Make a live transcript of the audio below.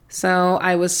So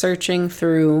I was searching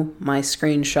through my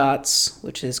screenshots,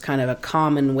 which is kind of a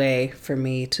common way for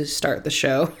me to start the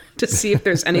show, to see if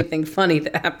there's anything funny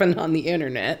that happened on the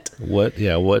internet. What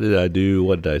did I do?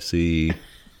 What did I see?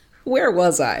 Where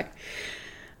was I?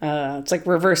 It's like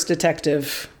reverse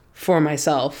detective for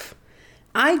myself.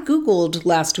 I Googled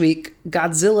last week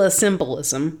Godzilla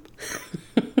symbolism.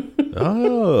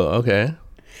 Oh, okay.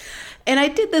 And I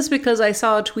did this because I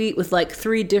saw a tweet with like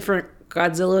 3 different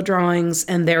Godzilla drawings,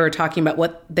 and they were talking about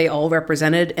what they all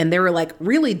represented, and they were like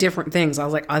really different things. I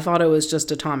was like, I thought it was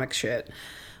just atomic shit.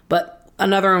 But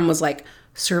another one was like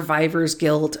survivor's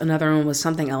guilt. Another one was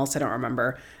something else. I don't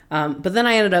remember. But then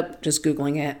I ended up just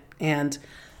Googling it, and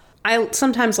I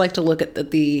sometimes like to look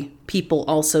at the people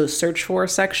also search for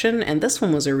section, and this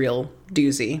one was a real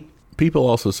doozy. People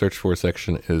also search for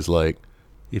section is like,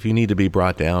 if you need to be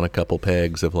brought down a couple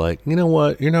pegs of like, you know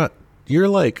what, you're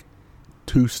like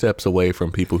 2 steps away from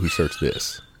people who search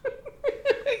this.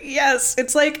 Yes.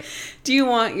 It's like, do you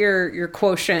want your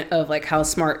quotient of like how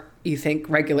smart you think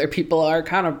regular people are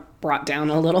kind of brought down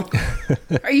a little?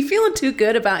 Are you feeling too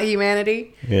good about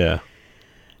humanity? Yeah.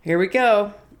 Here we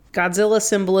go. Godzilla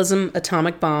symbolism,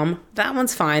 atomic bomb. That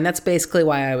one's fine. That's basically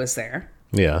why I was there.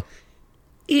 Yeah.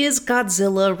 Is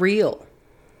Godzilla real?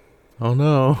 Oh,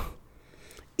 no.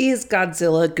 Is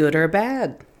Godzilla good or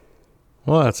bad?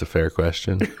 Well, that's a fair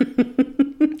question.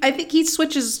 I think he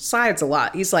switches sides a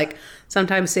lot. He's like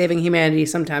sometimes saving humanity,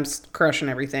 sometimes crushing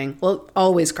everything. Well,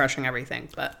 always crushing everything,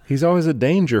 but he's always a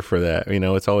danger for that.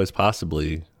 It's always possible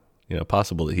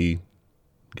that he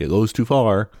goes too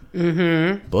far.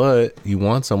 Mm-hmm. But you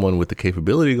want someone with the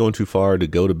capability of going too far to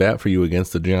go to bat for you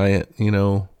against the giant,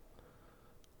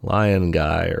 lion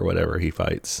guy or whatever he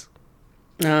fights.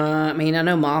 I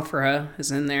know Mothra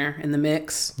is in there in the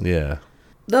mix. Yeah.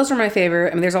 Those are my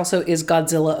favorite. There's also, is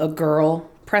Godzilla a girl?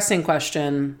 Pressing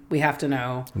question. We have to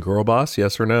know. Girl boss,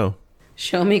 yes or no?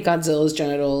 Show me Godzilla's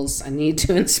genitals. I need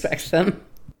to inspect them.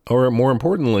 Or more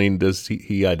importantly, does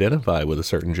he identify with a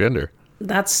certain gender?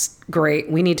 That's great.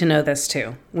 We need to know this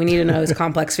too. We need to know his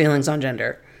complex feelings on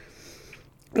gender.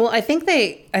 Well, I think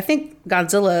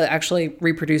Godzilla actually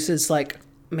reproduces like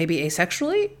maybe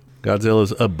asexually.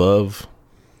 Godzilla's above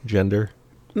gender?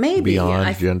 Maybe.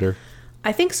 Beyond gender?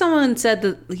 I think someone said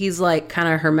that he's like kind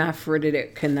of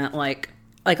hermaphroditic and that like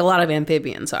a lot of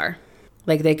amphibians are.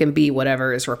 Like they can be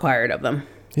whatever is required of them.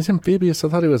 He's amphibious. I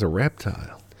thought he was a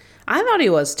reptile. I thought he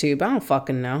was too, but I don't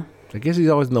fucking know. I guess he's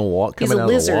always in the coming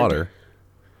out of the water.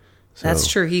 So. That's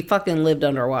true. He fucking lived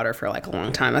underwater for like a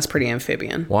long time. That's pretty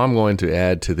amphibian. Well, I'm going to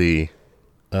add to the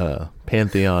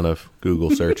pantheon of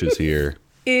Google searches here.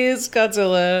 Is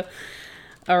Godzilla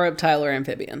a reptile or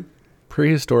amphibian?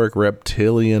 Prehistoric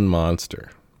reptilian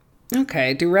monster.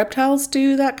 Okay. Do reptiles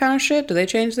do that kind of shit? Do they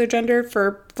change their gender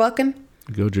for fucking?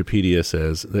 Gojopedia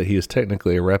says that he is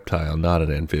technically a reptile, not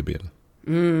an amphibian.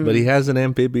 But he has an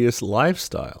amphibious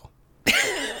lifestyle.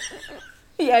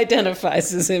 He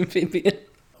identifies as amphibian.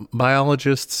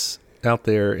 Biologists out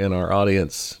there in our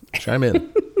audience, chime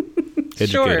in.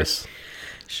 Educate us.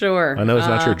 Sure. I know it's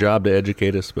not your job to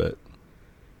educate us, but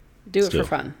do it for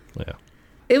fun. Yeah.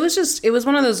 It was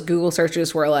one of those Google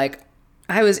searches where like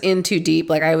I was in too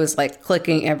deep. Like I was like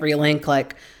clicking every link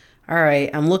like, all right,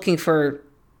 I'm looking for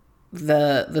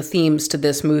the themes to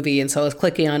this movie. And so I was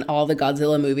clicking on all the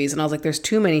Godzilla movies and I was like, there's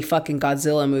too many fucking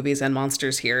Godzilla movies and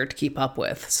monsters here to keep up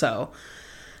with. So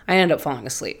I ended up falling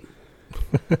asleep.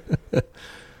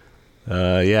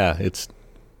 Yeah,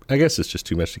 I guess it's just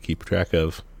too much to keep track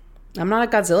of. I'm not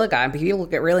a Godzilla guy. People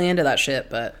get really into that shit,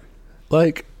 but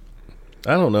like,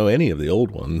 I don't know any of the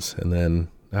old ones, and then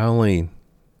I only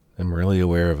am really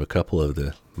aware of a couple of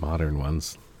the modern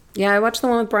ones. Yeah, I watched the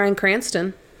one with Bryan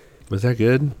Cranston. Was that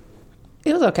good?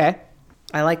 It was okay.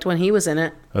 I liked when he was in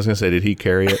it. I was gonna say, did he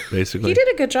carry it, basically? He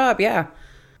did a good job, yeah.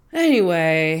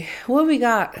 Anyway, what we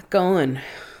got going?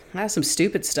 I have some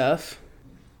stupid stuff.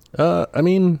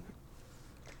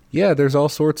 Yeah, there's all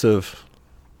sorts of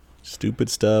stupid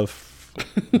stuff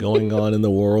going on in the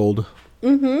world.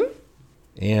 Mm-hmm.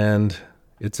 And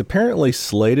it's apparently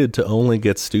slated to only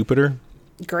get stupider.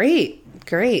 Great.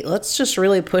 Let's just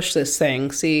really push this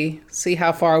thing. See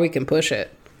how far we can push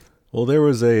it. Well, there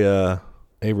was a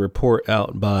report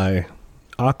out by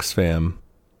Oxfam,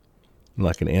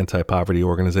 like an anti-poverty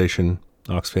organization,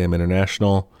 Oxfam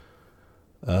International.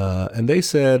 And they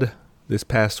said this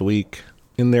past week,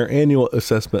 in their annual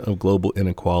assessment of global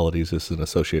inequalities, this is an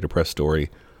Associated Press story,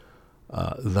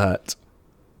 that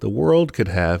the world could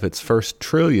have its first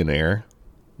trillionaire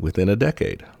within a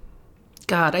decade.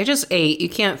 God, I just ate. You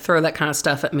can't throw that kind of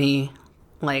stuff at me.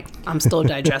 Like, I'm still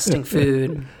digesting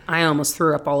food. I almost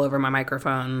threw up all over my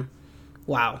microphone.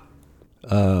 Wow.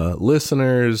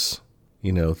 Listeners,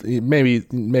 maybe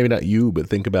not you, but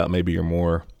think about maybe you're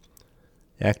more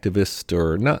activist,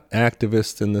 or not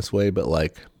activist in this way, but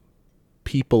like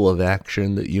people of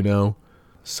action that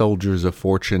soldiers of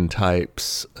fortune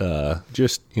types,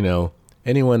 just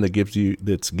anyone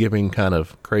that's giving kind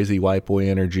of crazy white boy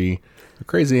energy, or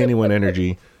crazy anyone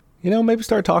energy. Maybe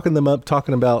start talking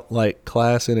about like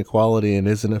class inequality and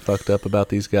isn't it fucked up about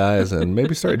these guys, and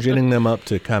maybe start ginning them up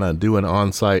to kind of do an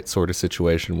on-site sort of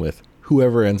situation with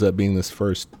whoever ends up being this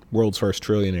world's first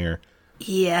trillionaire.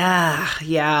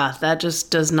 Yeah, that just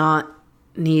does not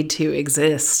need to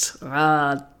exist.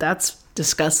 That's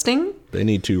disgusting. They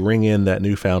need to ring in that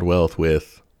newfound wealth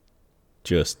with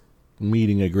just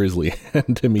meeting a grizzly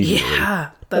hand immediately.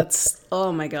 Yeah, that's,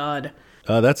 oh my God.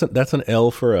 That's an L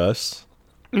for us.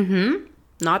 Mm-hmm.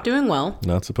 Not doing well.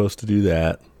 Not supposed to do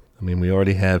that. I mean, we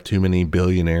already have too many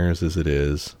billionaires as it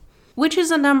is. Which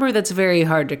is a number that's very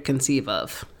hard to conceive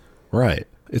of. Right.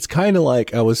 It's kind of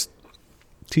like I was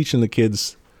teaching the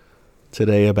kids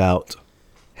today about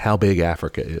how big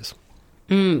Africa is.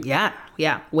 Yeah.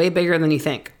 Way bigger than you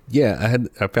think. Yeah,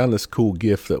 I found this cool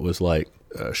GIF that was like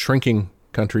shrinking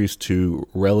countries to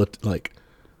like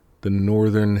the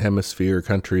northern hemisphere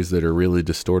countries that are really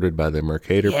distorted by the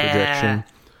Mercator projection.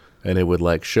 And it would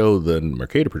like show the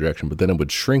Mercator projection, but then it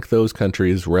would shrink those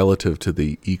countries relative to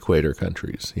the equator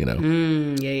countries,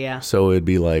 Yeah. So it'd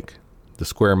be like the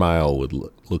square mile would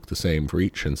look the same for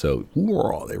each. And so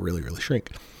they really, really shrink.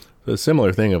 So a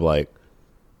similar thing of like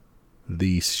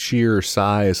the sheer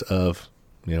size of,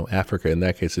 Africa in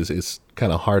that case is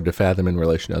kind of hard to fathom in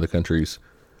relation to other countries,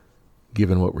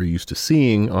 given what we're used to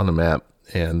seeing on the map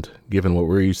and given what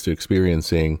we're used to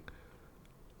experiencing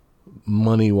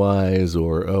money-wise,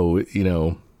 or in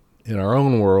our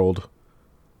own world.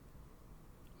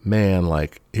 Man,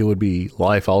 like it would be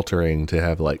life-altering to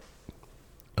have like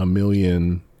 $1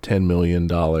 million, $10 million.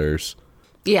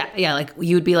 Yeah, like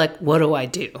you would be like, what do I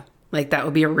do? Like that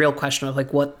would be a real question of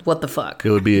like, what the fuck?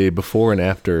 It would be a before and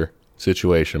after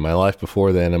situation. My life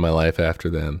before then and my life after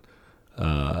then.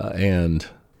 And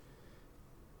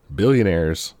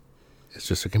billionaires, it's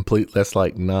just that's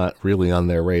like not really on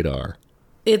their radar.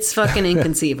 It's fucking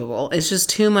inconceivable. It's just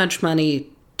too much money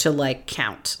to like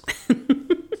count.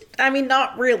 I mean,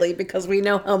 not really, because we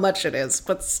know how much it is,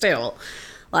 but still,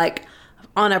 like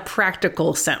on a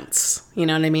practical sense, you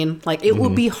know what I mean? Like it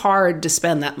would be hard to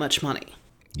spend that much money.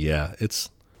 Yeah,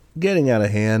 it's getting out of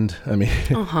hand. I mean,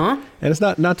 and it's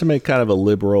not to make kind of a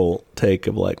liberal take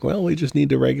of like, well, we just need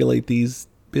to regulate these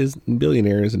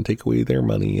billionaires and take away their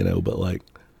money, but like,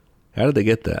 how did they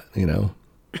get that?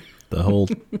 The whole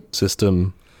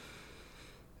system.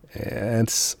 I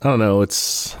don't know.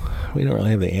 We don't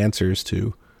really have the answers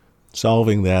to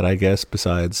solving that, I guess,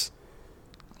 besides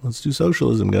let's do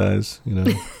socialism, guys,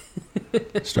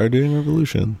 start doing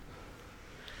revolution.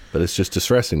 But it's just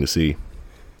distressing to see.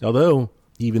 Although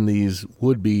even these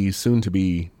would-be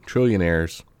soon-to-be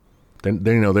trillionaires,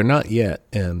 they're not yet.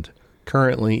 And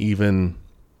currently even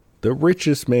the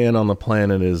richest man on the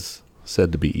planet is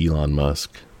said to be Elon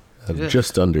Musk.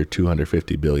 Just under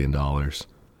 $250 billion.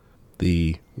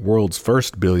 The world's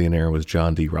first billionaire was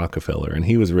John D. Rockefeller, and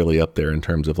he was really up there in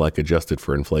terms of like adjusted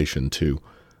for inflation too.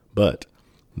 But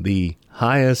the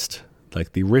highest,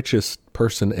 like the richest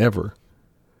person ever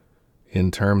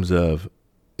in terms of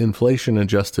inflation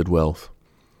adjusted wealth,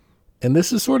 and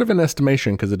this is sort of an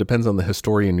estimation because it depends on the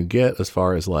historian you get as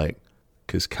far as like,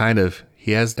 because kind of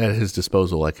he has at his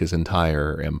disposal like his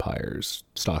entire empire's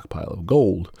stockpile of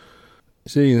gold.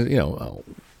 So,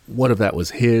 what if that was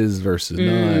his versus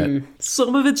not?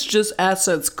 Some of it's just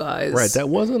assets, guys. Right. That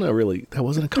wasn't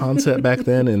a concept back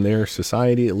then in their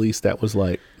society. At least that was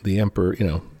like the emperor,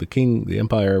 the king, the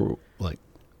empire, like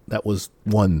that was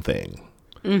one thing.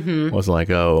 It wasn't like,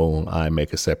 oh, I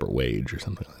make a separate wage or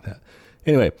something like that.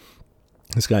 Anyway,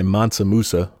 this guy Mansa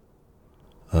Musa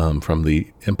from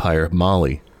the Empire of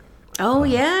Mali. Oh,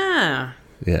 yeah.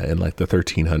 Yeah, in like the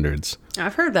 1300s.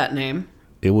 I've heard that name.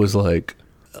 It was like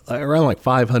around like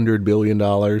 $500 billion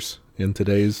in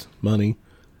today's money.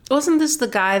 Wasn't this the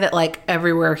guy that like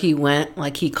everywhere he went,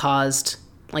 like he caused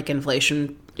like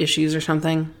inflation issues or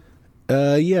something?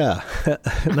 Yeah,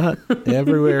 not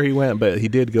everywhere he went, but he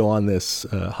did go on this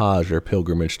Hajj or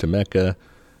pilgrimage to Mecca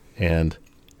and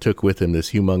took with him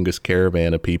this humongous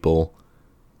caravan of people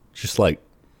just like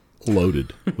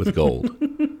loaded with gold.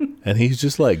 And he's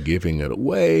just like giving it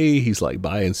away. He's like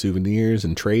buying souvenirs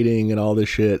and trading and all this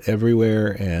shit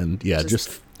everywhere. And yeah, just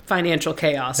financial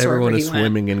chaos. Everyone is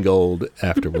swimming in gold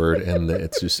afterward, and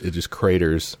it just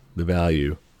craters the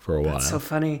value for a while. That's so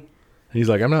funny. He's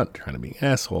like, I'm not trying to be an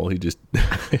asshole. He just,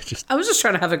 I was just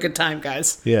trying to have a good time,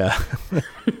 guys. Yeah.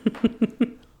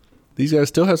 These guys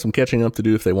still have some catching up to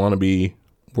do if they want to be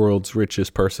world's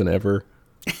richest person ever.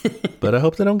 But I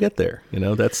hope they don't get there. You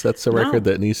know, that's a record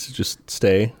that needs to just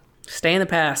stay. Stay in the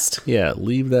past. Yeah,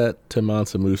 leave that to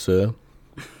Mansa Musa.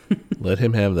 Let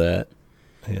him have that.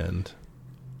 And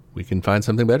we can find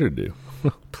something better to do.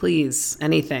 Please,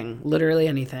 anything. Literally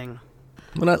anything.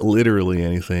 Well, not literally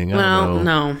anything. I don't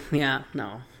know. No. Yeah,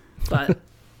 no. But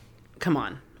come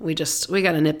on. We got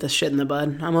to nip this shit in the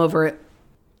bud. I'm over it.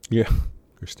 Yeah.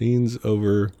 Christine's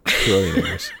over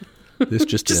trillionaires. This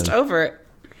just over it.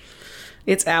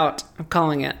 It's out. I'm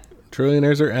calling it.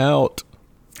 Trillionaires are out.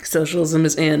 Socialism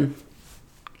is in.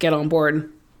 Get on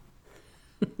board.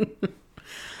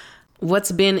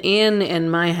 What's been in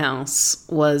my house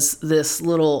was this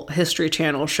little History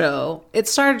Channel show. It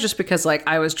started just because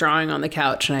I was drawing on the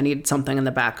couch and I needed something in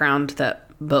the background that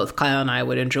both Kyle and I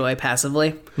would enjoy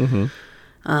passively. Mm-hmm.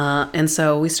 And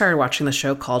so we started watching the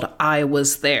show called I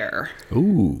Was There.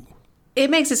 Ooh. It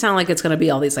makes it sound like it's going to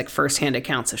be all these firsthand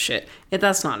accounts of shit.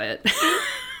 That's not it.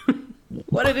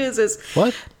 What it is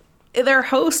what? Their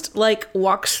host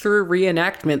walks through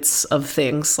reenactments of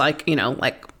things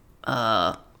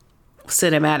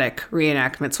cinematic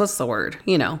reenactments. What's the word?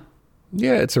 Yeah,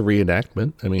 it's a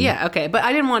reenactment. I mean, yeah, okay, but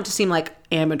I didn't want it to seem like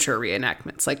amateur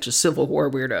reenactments, just Civil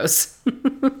War weirdos.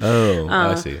 Oh,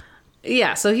 I see.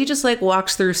 Yeah, so he just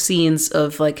walks through scenes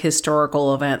of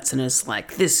historical events and is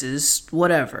like, this is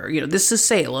whatever, this is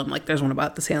Salem. There's one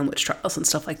about the Salem witch trials and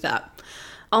stuff like that.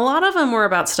 A lot of them were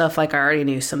about stuff I already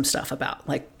knew some stuff about,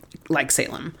 like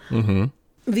Salem. Mm-hmm.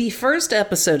 The first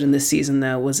episode in this season,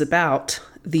 though, was about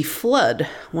the flood,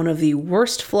 one of the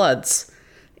worst floods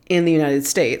in the United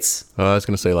States. I was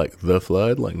going to say the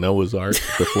flood, Noah's Ark,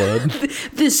 the flood.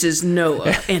 This is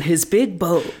Noah and his big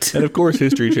boat. And of course,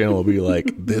 History Channel will be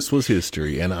like, this was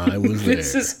history and I was there.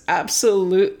 This is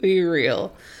absolutely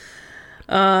real.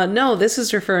 No, this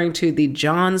is referring to the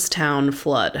Johnstown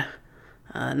flood.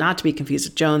 Not to be confused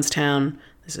with Jonestown.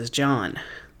 This is John.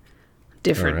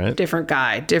 Different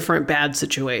guy, different bad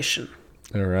situation.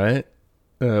 All right.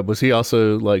 Was he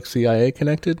also CIA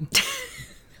connected?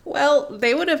 Well,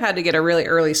 they would have had to get a really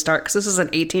early start because this is in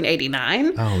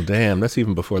 1889. Oh, damn. That's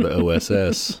even before the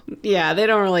OSS. Yeah, they're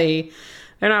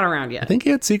not around yet. I think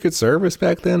he had Secret Service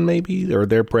back then, maybe, or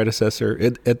their predecessor.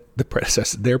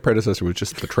 Their predecessor was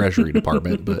just the Treasury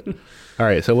Department. But all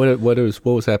right. So what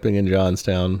was happening in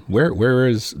Johnstown? Where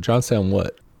is Johnstown?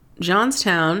 What?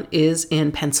 Johnstown is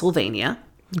in Pennsylvania.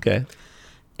 Okay.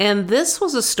 And this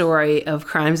was a story of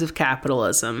crimes of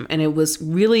capitalism. And it was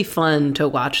really fun to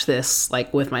watch this,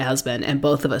 with my husband, and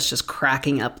both of us just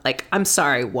cracking up. I'm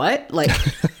sorry, what?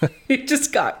 It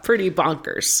just got pretty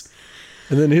bonkers.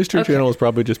 And then History Channel was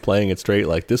probably just playing it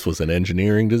straight. This was an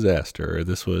engineering disaster. Or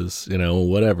this was,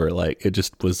 whatever. It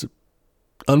just was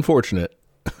unfortunate.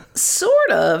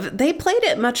 Sort of. They played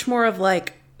it much more of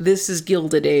this is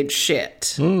Gilded Age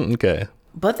shit. Okay.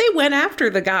 But they went after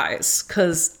the guys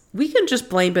because we can just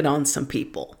blame it on some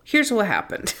people. Here's what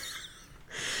happened.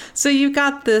 So you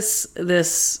got this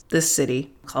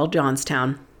city called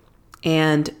Johnstown,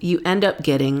 and you end up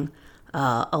getting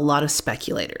a lot of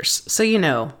speculators.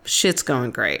 So shit's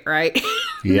going great, right?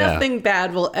 Yeah. Nothing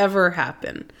bad will ever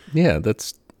happen. Yeah,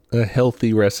 that's a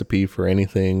healthy recipe for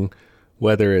anything,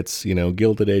 whether it's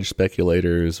Gilded Age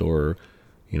speculators or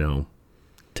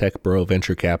tech bro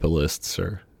venture capitalists,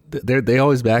 or they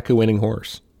always back a winning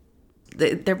horse.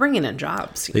 They're bringing in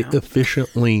jobs. They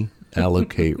efficiently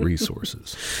allocate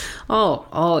resources.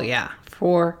 Oh yeah,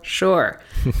 for sure.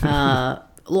 A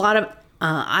lot of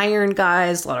iron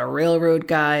guys, a lot of railroad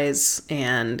guys,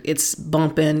 and it's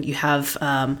bumping. You have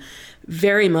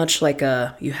very much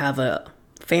you have a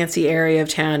fancy area of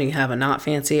town, you have a not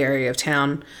fancy area of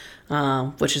town,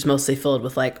 which is mostly filled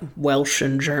with Welsh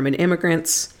and German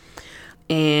immigrants.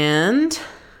 And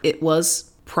it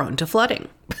was prone to flooding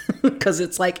because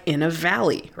it's in a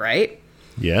valley, right?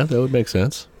 Yeah, that would make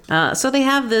sense. So they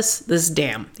have this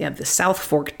dam. They have the South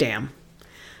Fork Dam.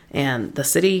 And the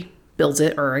city builds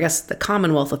it, or I guess the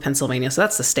Commonwealth of Pennsylvania. So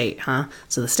that's the state, huh?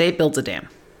 So the state builds a dam.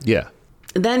 Yeah.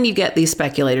 And then you get these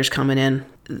speculators coming in.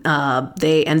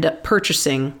 They end up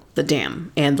purchasing the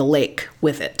dam and the lake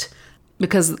with it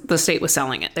because the state was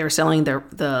selling it. They were selling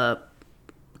the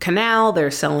canal.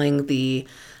 They're selling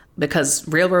because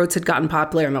railroads had gotten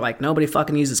popular and they're like, nobody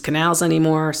fucking uses canals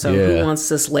anymore. So who wants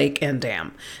this lake and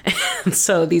dam? And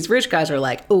so these rich guys are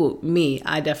like, oh, me,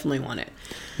 I definitely want it.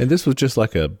 And this was just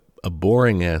a a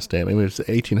boring ass dam. I mean, it's the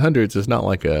 1800s. It's not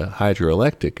like a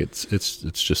hydroelectric. It's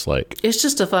just like It's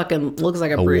just a fucking, looks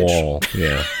like a a bridge. wall.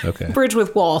 Yeah. Okay. Bridge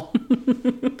with wall.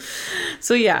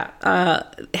 So yeah,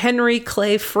 Henry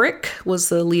Clay Frick was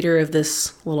the leader of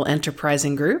this little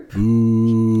enterprising group.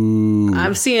 Ooh.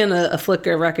 I'm seeing a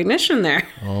flicker of recognition there.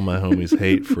 All my homies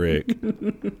hate Frick.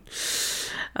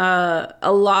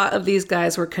 A lot of these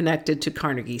guys were connected to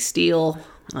Carnegie Steel.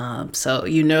 So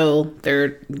they're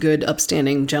good,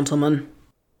 upstanding gentlemen.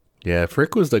 Yeah,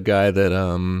 Frick was the guy that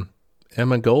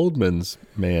Emma Goldman's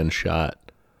man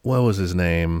shot. What was his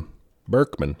name?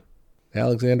 Berkman.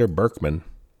 Alexander Berkman.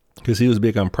 Because he was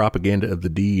big on propaganda of the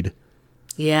deed.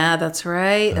 Yeah, that's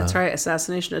right. That's right.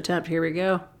 Assassination attempt. Here we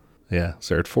go. Yeah,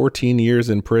 served 14 years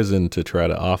in prison to try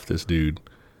to off this dude.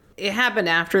 It happened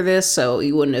after this, so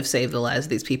he wouldn't have saved the lives of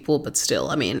these people, but still,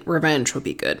 I mean, revenge would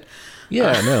be good.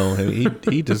 Yeah, no,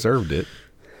 he deserved it.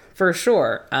 For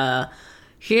sure.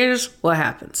 Here's what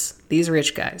happens. These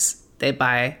rich guys, they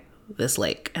buy this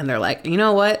lake, and they're like, you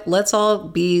know what? Let's all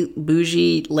be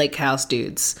bougie lake house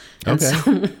dudes. And Okay.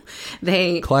 so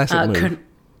they Classic move.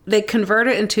 They convert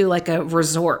it into like a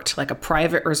resort, like a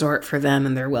private resort for them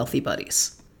and their wealthy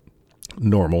buddies.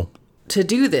 Normal. To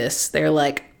do this, they're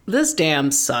like, this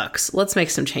dam sucks. Let's make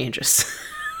some changes.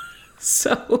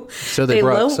 So they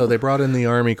brought in the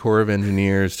Army Corps of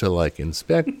Engineers to like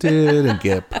inspect it and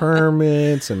get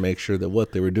permits and make sure that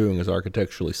what they were doing is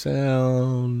architecturally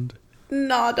sound.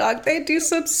 Nah, dog, they do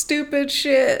some stupid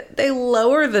shit. They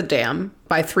lower the dam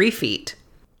by 3 feet.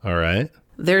 All right.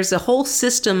 There's a whole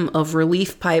system of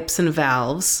relief pipes and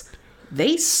valves.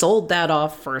 They sold that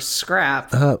off for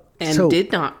scrap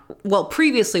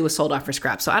previously was sold off for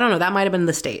scrap. So I don't know. That might have been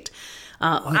the state.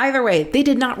 Either way, they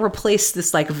did not replace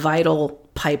this like vital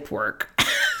pipe work.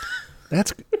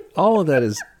 That's all of that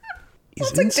is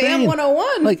It's insane. like Dam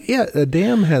 101. Like, yeah, a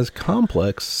dam has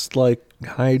complex like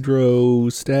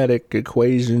hydrostatic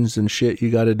equations and shit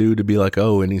you got to do to be like,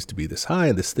 oh, it needs to be this high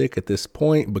and this thick at this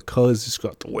point because it's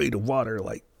got the weight of water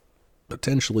like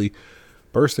potentially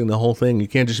bursting the whole thing. You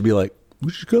can't just be like,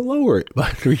 we just gotta lower it by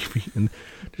 3 feet and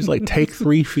just like take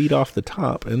 3 feet off the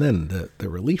top and then the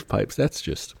relief pipes. That's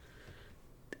just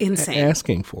insane.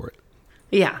 Asking for it.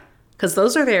 Yeah, because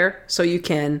those are there so you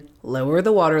can lower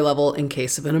the water level in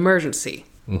case of an emergency.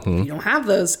 If you don't have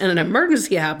those and an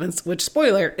emergency happens, which,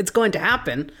 spoiler, it's going to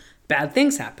happen, bad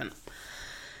things happen.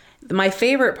 My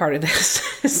favorite part of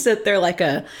this is that they're like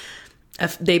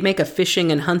they make a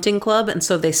fishing and hunting club, and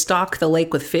so they stock the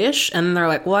lake with fish, and they're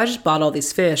like, well, I just bought all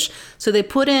these fish. So they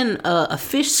put in a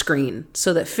fish screen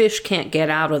so that fish can't get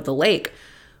out of the lake,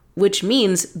 which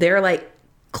means they're like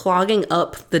clogging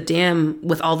up the dam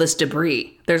with all this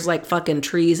debris. There's like fucking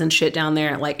trees and shit down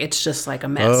there. Like, it's just like a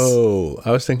mess. Oh,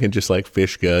 I was thinking just like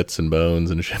fish guts and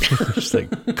bones and shit. Just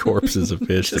like corpses of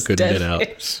fish that couldn't get out.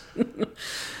 Fish.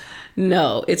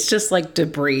 No, it's just like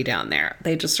debris down there.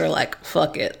 They just are like,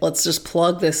 fuck it. Let's just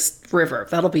plug this river.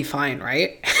 That'll be fine,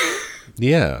 right?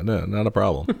 Yeah, no, not a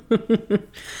problem.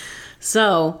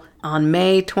 So on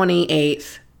May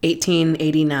 28th,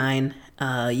 1889,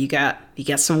 you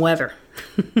got some weather.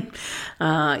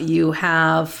 You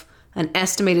have an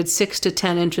estimated 6 to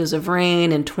 10 inches of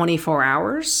rain in 24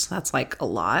 hours. That's like a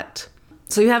lot.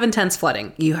 So you have intense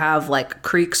flooding. You have like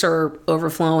creeks are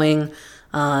overflowing.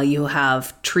 You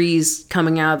have trees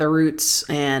coming out of the roots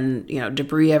and,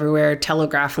 debris everywhere.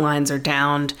 Telegraph lines are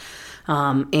downed.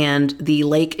 And the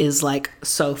lake is like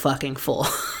so fucking full.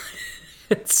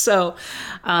 So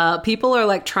people are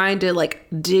like trying to like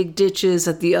dig ditches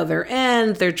at the other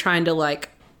end. They're trying to like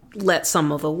let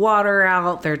some of the water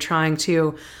out. They're trying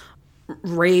to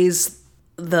raise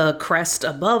the crest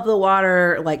above the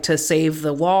water, like to save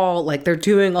the wall. Like they're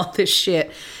doing all this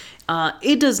shit.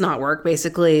 It does not work,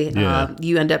 basically. Yeah.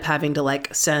 You end up having to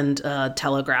like send a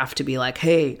telegraph to be like,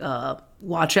 hey,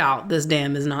 watch out. This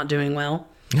dam is not doing well.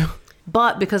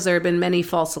 But because there have been many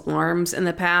false alarms in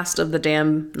the past of the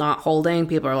dam not holding,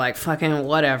 people are like, fucking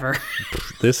whatever.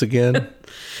 This again?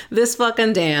 This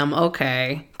fucking dam.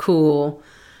 Okay, cool.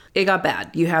 It got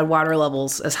bad. You had water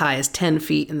levels as high as 10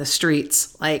 feet in the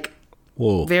streets. Like,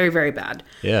 whoa. Very, very bad.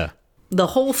 Yeah. The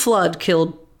whole flood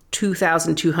killed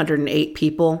 2,208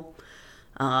 people,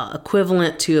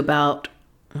 equivalent to about,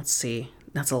 let's see,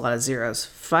 that's a lot of zeros,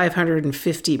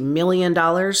 $550 million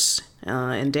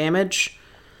in damage.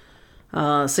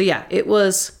 So yeah, it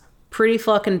was pretty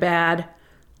fucking bad,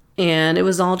 and it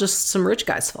was all just some rich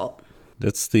guy's fault.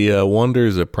 That's the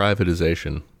wonders of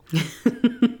privatization.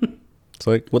 It's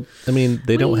like, what? I mean,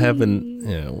 they don't have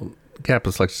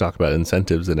capitalists like to talk about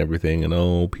incentives and everything,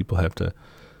 and people have to,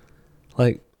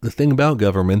 like, the thing about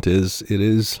government is it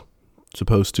is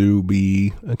supposed to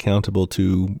be accountable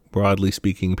to, broadly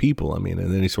speaking, people. I mean,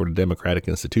 in any sort of democratic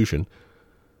institution.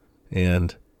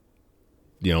 And,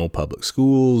 public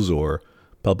schools or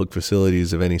public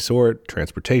facilities of any sort,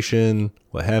 transportation,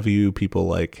 what have you,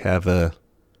 people have an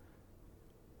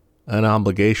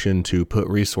obligation to put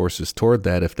resources toward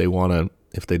that if they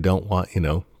don't want,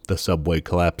 the subway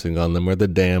collapsing on them or the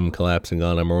dam collapsing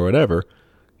on them or whatever,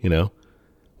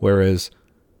 whereas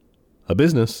a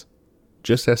business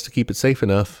just has to keep it safe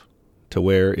enough to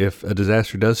where if a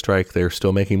disaster does strike, they're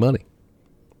still making money.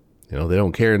 They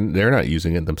don't care. They're not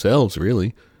using it themselves,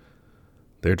 really.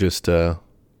 They're just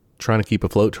trying to keep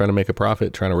afloat, trying to make a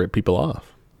profit, trying to rip people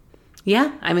off.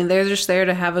 Yeah, I mean, they're just there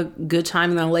to have a good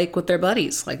time in the lake with their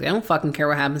buddies. They don't fucking care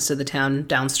what happens to the town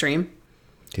downstream.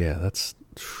 Yeah, that's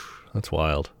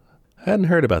wild. I hadn't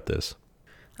heard about this.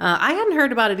 I hadn't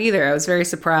heard about it either. I was very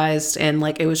surprised, and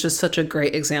it was just such a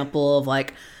great example of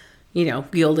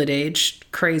Gilded Age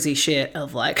crazy shit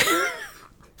of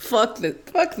fuck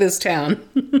this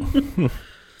town.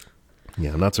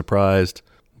 Yeah, I'm not surprised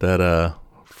that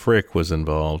Frick was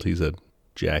involved. He's a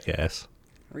jackass.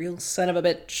 Real son of a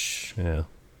bitch. Yeah.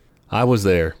 I was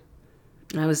there.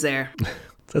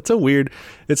 That's a weird...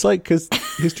 It's because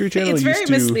History Channel it's very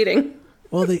misleading.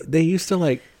 Well, they used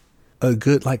to a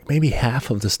good, maybe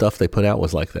half of the stuff they put out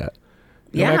was like that.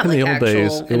 Yeah, back in the old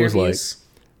days, it interviews. was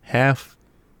half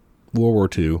World War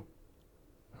II,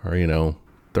 or,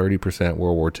 30%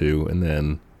 World War II, and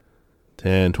then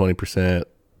 10, 20%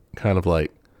 kind of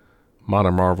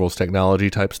modern Marvels technology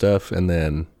type stuff, and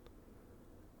then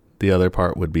the other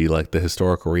part would be the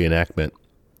historical reenactment,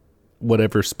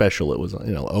 whatever special it was,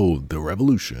 the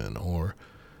Revolution, or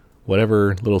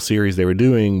whatever little series they were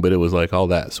doing, but it was all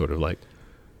that sort of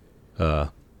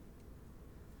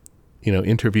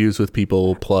interviews with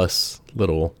people plus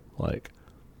little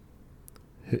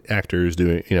actors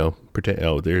doing,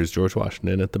 pretend, there's George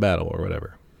Washington at the battle or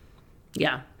whatever.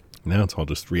 Yeah. Now it's all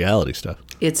just reality stuff.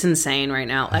 It's insane right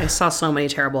now. I saw so many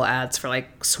terrible ads for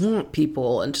swamp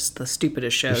people and just the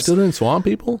stupidest shows. They're still doing swamp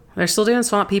people? They're still doing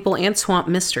swamp people and swamp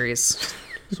mysteries.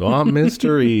 Swamp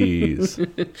mysteries.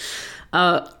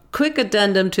 Quick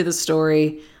addendum to the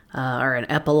story, or an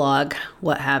epilogue,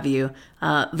 what have you.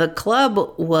 The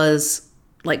club was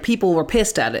people were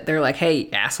pissed at it. They're hey,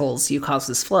 assholes, you caused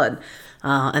this flood.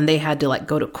 And they had to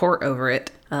go to court over it.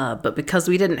 But because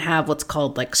we didn't have what's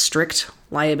called strict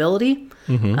liability,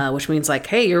 which means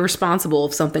hey, you're responsible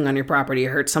if something on your property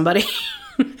hurts somebody.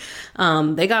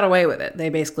 They got away with it. They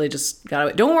basically just got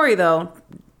away. Don't worry though.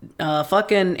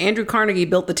 Fucking Andrew Carnegie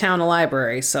built the town a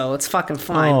library, so it's fucking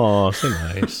fine. Oh, so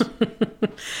nice.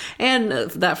 And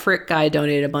that Frick guy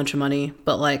donated a bunch of money,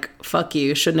 but fuck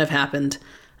you, shouldn't have happened.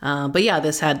 But yeah,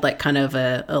 this had kind of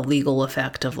a legal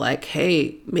effect of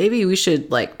hey, maybe we should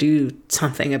do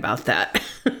something about that.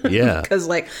 Yeah. Because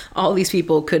all these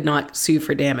people could not sue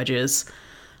for damages.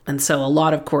 And so a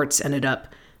lot of courts ended up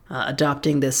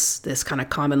adopting this kind of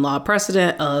common law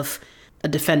precedent of a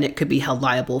defendant could be held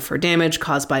liable for damage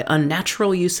caused by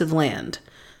unnatural use of land.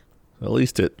 At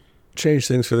least it changed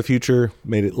things for the future,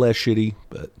 made it less shitty,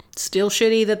 but... Still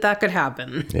shitty that could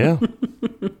happen. Yeah.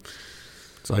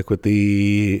 It's with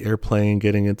the airplane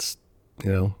getting its,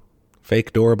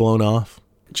 fake door blown off.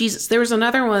 Jesus, there was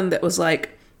another one that was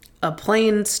a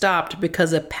plane stopped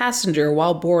because a passenger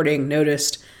while boarding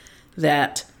noticed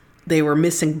that they were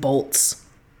missing bolts.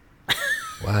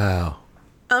 Wow.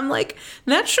 I'm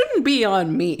that shouldn't be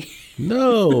on me.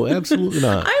 No, absolutely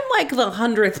not. I'm the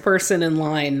 100th person in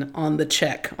line on the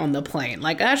check on the plane.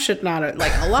 That should not,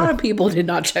 a lot of people did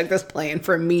not check this plane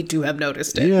for me to have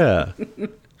noticed it. Yeah.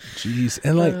 Jeez.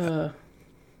 And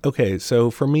okay,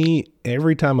 so for me,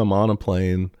 every time I'm on a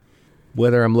plane,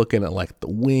 whether I'm looking at the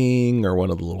wing or one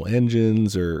of the little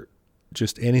engines or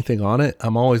just anything on it,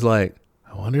 I'm always I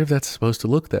wonder if that's supposed to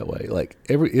look that way.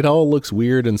 It all looks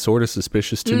weird and sort of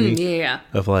suspicious to me. Yeah.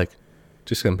 Of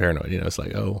just I'm paranoid. It's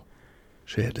oh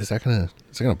shit, is that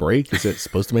gonna break? Is it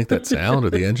supposed to make that sound, or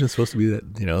the engine's supposed to be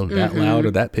that that loud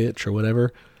or that pitch or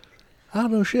whatever? I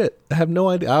don't know shit. I have no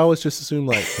idea. I always just assume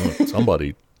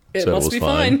somebody it said must it was be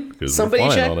fine. Somebody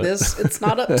checked this. It's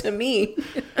not up to me.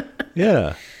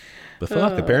 Yeah. The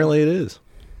fuck, apparently it is.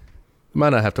 We might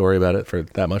not have to worry about it for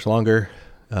that much longer.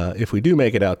 If we do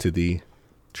make it out to the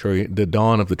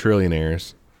dawn of the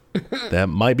trillionaires, that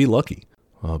might be lucky.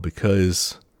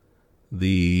 Because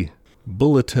the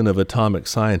Bulletin of Atomic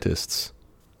Scientists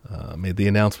made the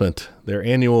announcement, their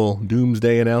annual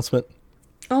doomsday announcement.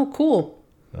 Oh, cool.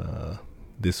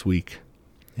 This week.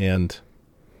 And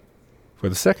for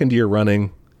the second year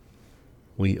running,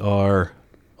 we are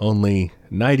only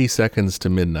 90 seconds to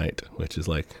midnight, which is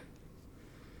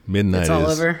midnight. It's all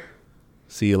over.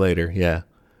 See you later. Yeah.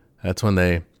 That's when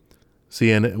they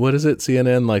CNN, what is it?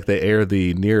 CNN, like they air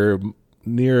the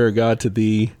nearer God to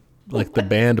thee, like the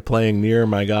band playing Nearer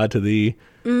My God to Thee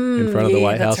in front of the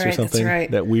White House or something. That's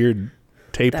right. That weird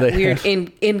tape that weird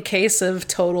have. In case of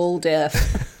total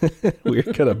death. We're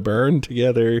gonna burn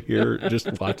together here.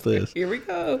 Just watch this. Here we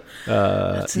go.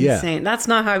 That's insane. That's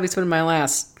not how I spend my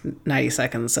last 90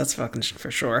 seconds. That's fucking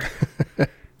for sure.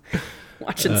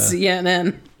 Watching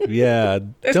CNN. Yeah.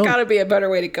 There's got to be a better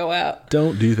way to go out.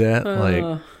 Don't do that.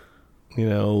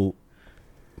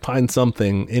 Find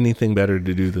anything better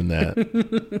to do than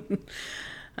that.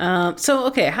 So,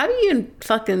 okay, how do you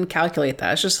fucking calculate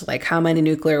that? It's just like how many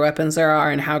nuclear weapons there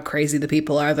are and how crazy the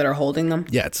people are that are holding them?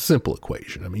 Yeah, it's a simple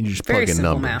equation. I mean, you just plug in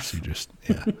numbers. Math. You just,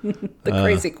 the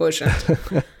crazy quotient.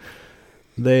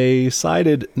 They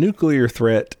cited nuclear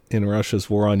threat in Russia's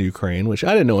war on Ukraine, which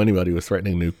I didn't know anybody was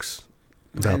threatening nukes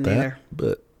about that. Either.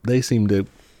 But they seem to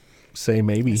say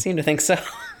maybe. I seem to think so.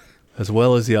 As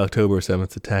well as the October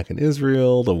 7th attack in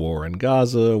Israel, the war in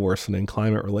Gaza, worsening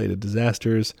climate-related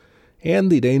disasters,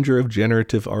 and the danger of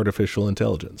generative artificial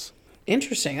intelligence.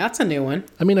 Interesting. That's a new one.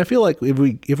 I mean, I feel like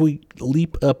if we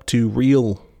leap up to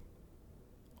real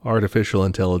artificial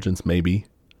intelligence, maybe.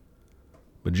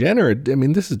 But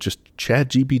this is just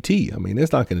ChatGPT. I mean,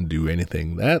 it's not going to do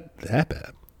anything that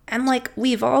bad. And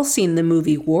we've all seen the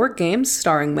movie War Games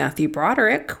starring Matthew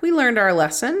Broderick. We learned our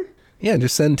lesson. Yeah,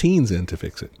 just send teens in to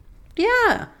fix it.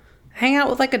 Yeah. Hang out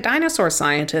with a dinosaur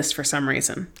scientist for some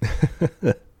reason.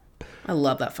 I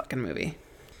love that fucking movie.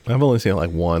 I've only seen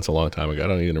it once a long time ago. I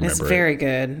don't even remember it. It's very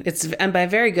good. And by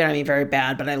very good, I mean very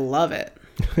bad, but I love it.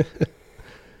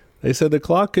 They said the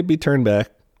clock could be turned back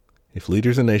if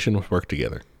leaders and nations work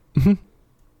together.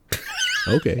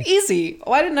 Okay. Easy.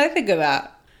 Why didn't I think of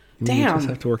that? Damn.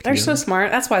 They're so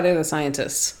smart. That's why they're the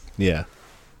scientists. Yeah.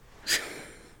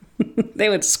 They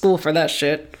went to school for that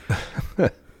shit.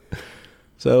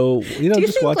 So,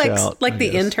 just watch out.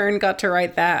 The intern got to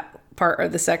write that part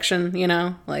of the section,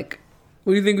 what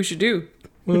do you think we should do?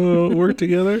 Work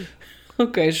together?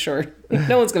 Okay, sure.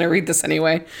 No one's going to read this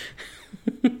anyway.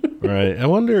 Right. I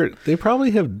wonder, they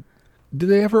probably have, did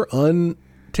they ever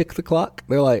untick the clock?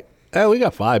 They're like, we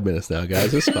got 5 minutes now,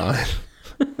 guys. It's fine.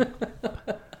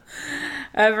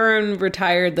 Everyone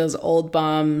retired those old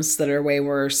bombs that are way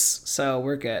worse, so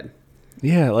we're good.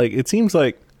 Yeah, it seems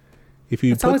like if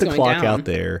you put the clock out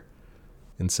there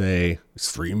and say,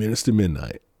 it's 3 minutes to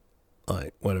midnight,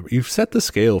 whatever. You've set the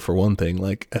scale for one thing.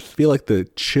 I feel like the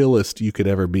chillest you could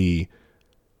ever be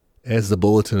as the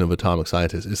Bulletin of Atomic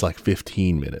Scientists is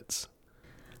 15 minutes.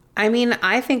 I mean,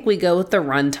 I think we go with the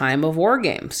runtime of War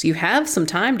Games. You have some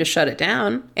time to shut it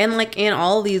down. And in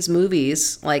all these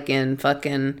movies, in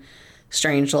fucking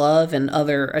Strangelove and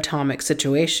other atomic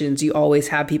situations, you always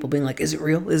have people being like, is it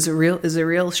real? Is it real? Is it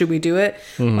real? Should we do it?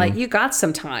 Mm-hmm. You got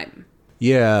some time.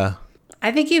 Yeah.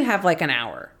 I think you have an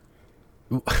hour.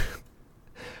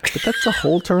 But that's the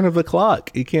whole turn of the clock.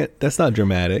 That's not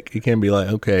dramatic. You can't be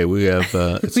okay, we have...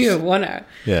 we have 1 hour.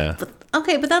 Yeah.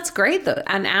 But that's great, though.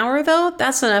 An hour, though,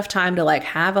 that's enough time to,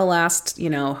 have a last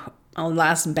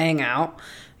bang out,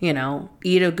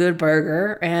 eat a good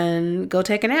burger and go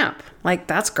take a nap.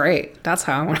 That's great. That's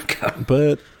how I want to go.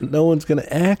 But no one's going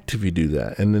to act if you do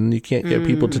that. And then you can't get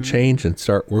people to change and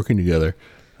start working together.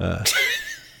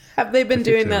 Have they been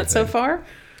doing that so far?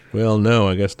 Well, no,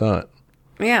 I guess not.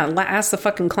 Yeah, ask the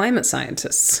fucking climate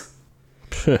scientists.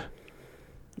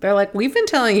 They're like, we've been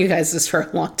telling you guys this for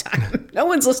a long time. No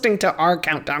one's listening to our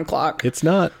countdown clock. It's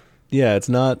not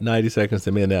 90 seconds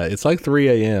to midnight. It's 3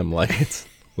 a.m.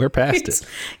 We're past it.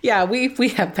 Yeah, we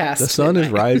have passed the sun midnight.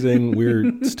 Is rising.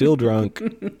 We're still drunk.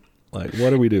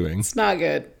 What are we doing? It's not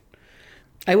good.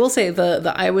 I will say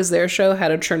the I Was There show had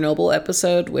a Chernobyl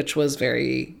episode, which was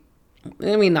very,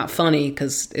 not funny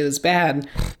because it was bad.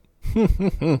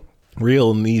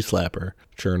 Real knee slapper,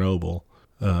 Chernobyl.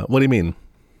 What do you mean?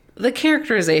 The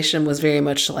characterization was very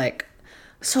much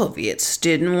Soviets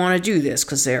didn't want to do this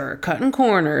because they were cutting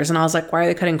corners. And I was like, why are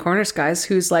they cutting corners, guys?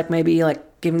 Who's maybe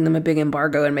giving them a big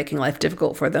embargo and making life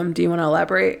difficult for them? Do you want to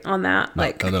elaborate on that? No.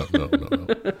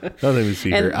 Nothing to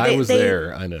see here. I was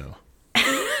there. I know.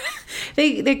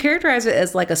 They characterize it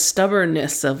as a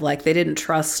stubbornness of they didn't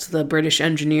trust the British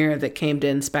engineer that came to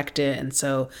inspect it. And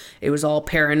so it was all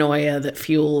paranoia that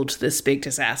fueled this big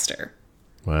disaster.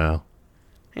 Wow.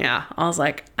 Yeah. I was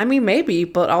like, maybe,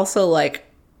 but also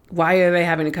why are they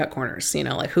having to cut corners?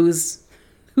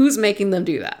 Who's making them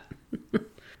do that?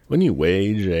 When you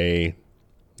wage a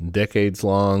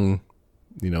decades-long,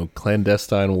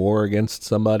 clandestine war against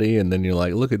somebody, and then you're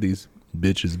like, look at these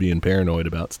bitches being paranoid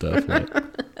about stuff.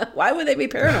 Why would they be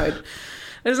paranoid?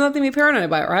 There's nothing to be paranoid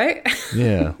about, right?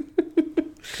 Yeah.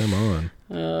 Come on.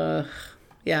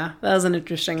 Yeah, that was an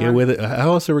interesting Get one. with it.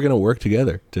 How else are we going to work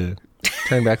together to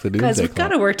turn back the doomsday Guys, we've clock?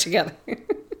 got to work together.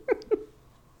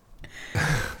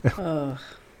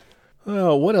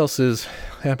 Well, what else is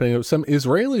happening? Some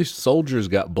Israeli soldiers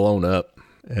got blown up.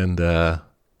 And,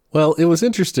 well, it was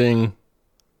interesting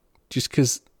just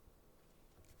because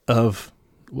of,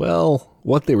 well,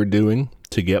 what they were doing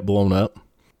to get blown up.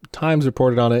 Times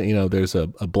reported on it, there's a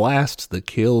blast that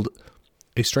killed,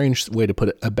 a strange way to put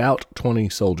it, about 20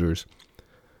 soldiers.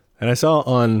 And I saw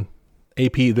on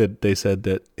AP that they said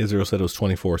that Israel said it was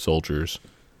 24 soldiers.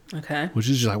 Okay. Which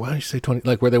is just like, why don't you say 20?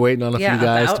 Like, were they waiting on a few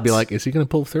guys to be like, is he going to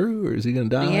pull through or is he going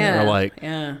to die? Yeah. Or like,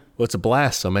 well, it's a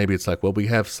blast. So maybe it's like, well, we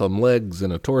have some legs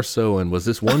and a torso. And was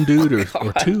this one dude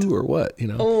or two or what?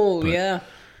 Oh, but, yeah.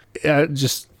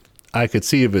 I could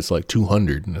see if it's like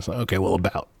 200 and it's like, okay, well,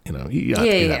 about,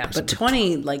 Yeah. But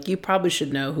 20, like, you probably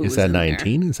should know who is that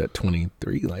 19? There. Is that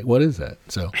 23? Like, what is that?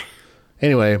 So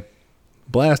anyway,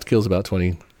 blast kills about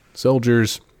 20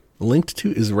 soldiers. Linked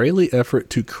to Israeli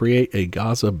effort to create a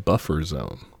Gaza buffer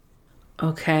zone.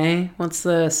 Okay, what's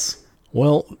this?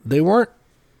 Well, they weren't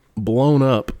blown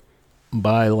up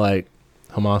by like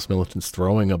Hamas militants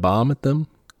throwing a bomb at them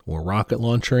or rocket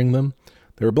launchering them.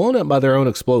 They were blown up by their own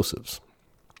explosives,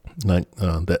 like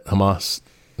that Hamas,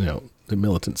 the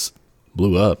militants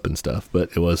blew up and stuff.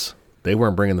 But they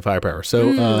weren't bringing the firepower. So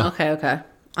okay.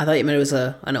 I thought you meant it was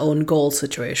an own goal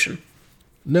situation.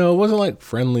 No, it wasn't like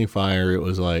friendly fire. It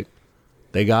was like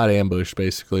they got ambushed,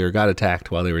 basically, or got attacked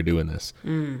while they were doing this.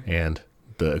 And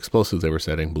the explosives they were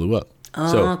setting blew up.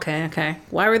 Oh, okay.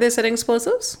 Why were they setting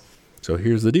explosives? So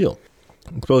here's the deal.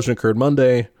 Explosion occurred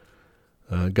Monday.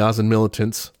 Gazan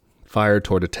militants fired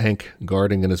toward a tank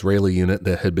guarding an Israeli unit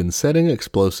that had been setting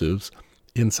explosives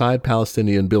inside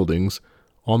Palestinian buildings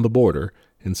on the border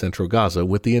in central Gaza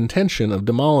with the intention of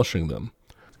demolishing them.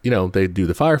 They do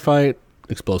the firefight.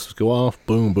 Explosives go off,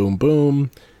 boom, boom,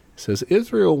 boom. It says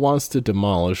Israel wants to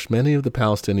demolish many of the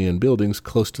Palestinian buildings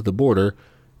close to the border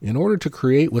in order to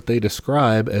create what they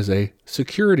describe as a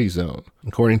security zone.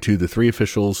 According to the three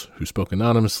officials who spoke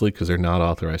anonymously because they're not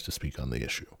authorized to speak on the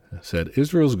issue, it said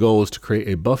Israel's goal is to create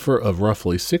a buffer of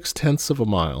roughly 0.6 of a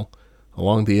mile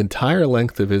along the entire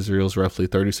length of Israel's roughly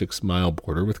 36-mile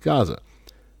border with Gaza.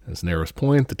 At its narrowest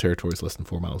point, the territory is less than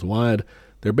 4 miles wide.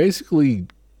 They're basically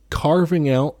carving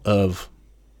out of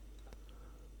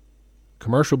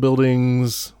commercial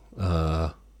buildings,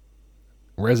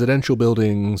 residential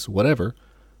buildings, whatever.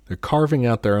 They're carving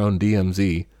out their own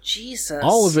DMZ. Jesus.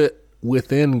 All of it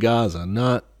within Gaza.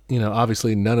 Not,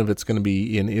 obviously none of it's going to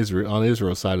be in Israel, on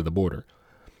Israel's side of the border.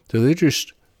 So they're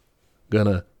just going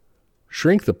to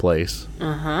shrink the place.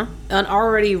 An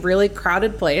already really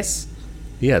crowded place.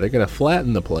 Yeah, they're going to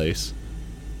flatten the place.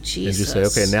 Jesus. And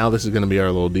just say, okay, now this is going to be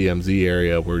our little DMZ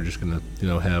area. We're just going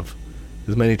to, have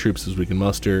as many troops as we can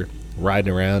muster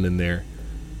riding around in their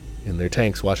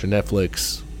tanks watching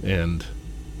Netflix and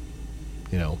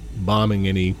bombing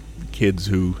any kids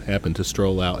who happen to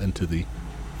stroll out into the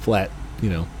flat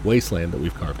wasteland that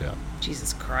we've carved out.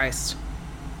 Jesus Christ.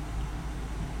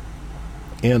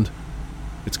 And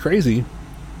it's crazy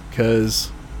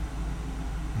because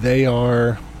they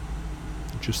are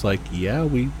just like, yeah,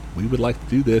 we would like to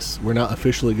do this. We're not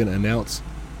officially going to announce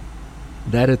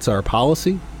that it's our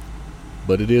policy,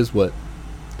 but it is what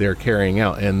they're carrying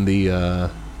out. And the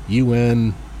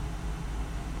UN,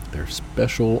 their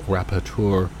special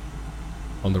rapporteur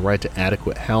on the right to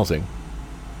adequate housing,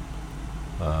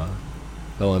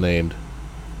 fellow named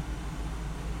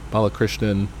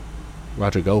Balakrishnan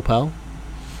Rajagopal,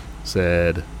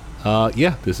 said,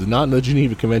 this is not in the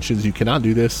Geneva Conventions. You cannot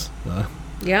do this.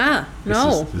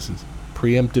 This is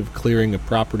preemptive clearing of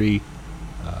property.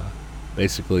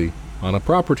 Basically, on a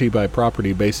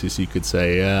property-by-property basis, you could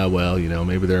say,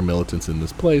 maybe there are militants in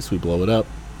this place, we blow it up.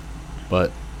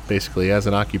 But basically, as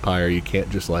an occupier, you can't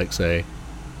just say,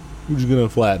 we're just going to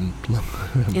flatten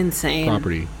insane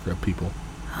property for people.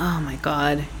 Oh my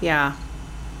God. Yeah.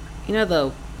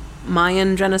 The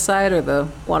Mayan genocide or the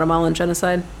Guatemalan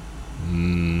genocide?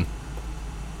 No.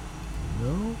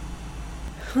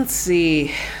 Let's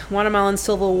see. Guatemalan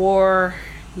Civil War,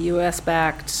 U.S.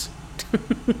 backed.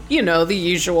 The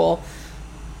usual.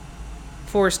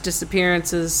 Forced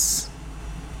disappearances.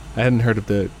 I hadn't heard of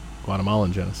the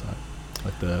Guatemalan genocide,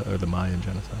 or the Mayan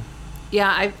genocide.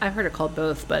 Yeah, I've heard it called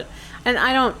both, and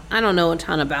I don't know a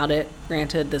ton about it.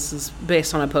 Granted, this is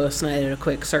based on a post, and I did a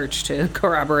quick search to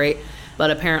corroborate.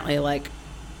 But apparently,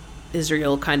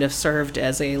 Israel kind of served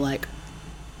as a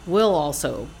we'll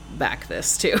also back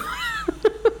this too.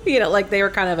 They were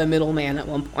kind of a middleman at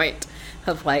one point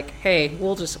of hey,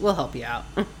 we'll help you out.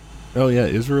 Oh yeah,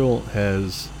 Israel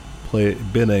has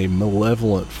been a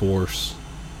malevolent force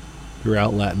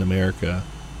throughout Latin America,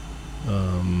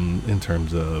 in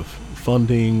terms of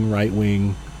funding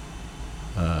right-wing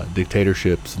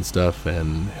dictatorships and stuff,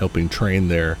 and helping train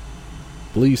their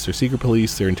police, their secret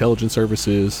police, their intelligence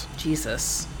services.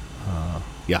 Jesus.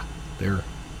 Yeah, they're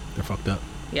fucked up.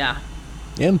 Yeah.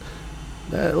 And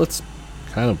let's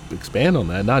kind of expand on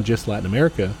that. Not just Latin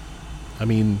America. I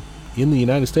mean, in the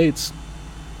United States,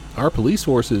 our police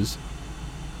forces,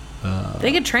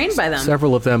 they get trained by them.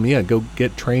 Several of them, go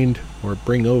get trained or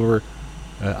bring over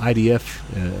IDF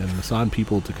and Assad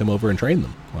people to come over and train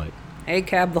them. Like,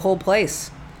 ACAB, the whole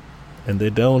place. And they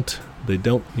don't,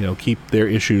 keep their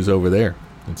issues over there.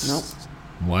 It's Nope.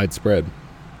 widespread.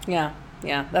 Yeah,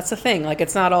 that's the thing. Like,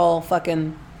 it's not all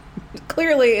fucking...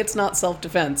 Clearly, it's not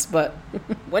self-defense, but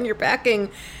when you're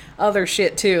backing other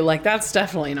shit, too, like, that's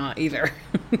definitely not either.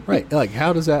 Right. Like,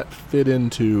 how does that fit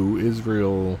into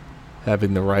Israel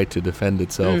having the right to defend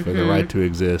itself or the right to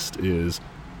exist is,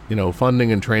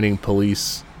 funding and training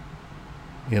police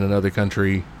in another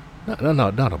country...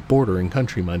 Not a bordering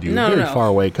country, mind you. No, a very far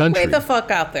away country. Way the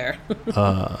fuck out there.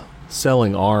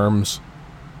 Selling arms,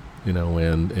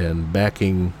 and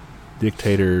backing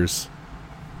dictators,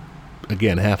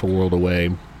 again, half a world away.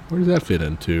 Where does that fit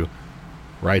into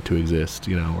right to exist,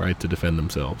 right to defend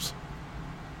themselves?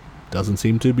 Doesn't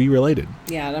seem to be related.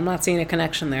 Yeah, I'm not seeing a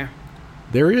connection there.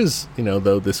 There is,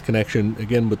 though, this connection,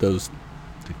 again, with those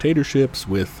dictatorships,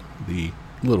 with the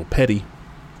little petty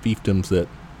fiefdoms that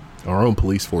our own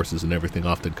police forces and everything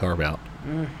often carve out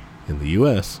in the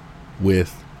U.S.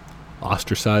 with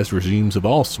ostracized regimes of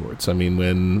all sorts. I mean,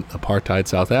 when apartheid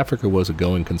South Africa was a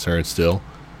going concern still,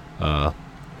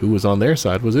 who was on their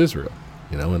side was Israel,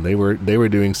 and they were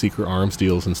doing secret arms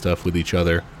deals and stuff with each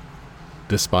other,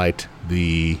 despite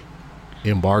the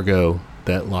embargo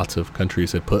that lots of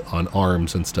countries had put on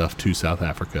arms and stuff to South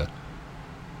Africa.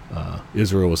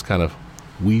 Israel was kind of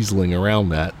weaseling around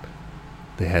that.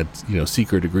 They had,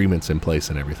 secret agreements in place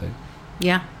and everything.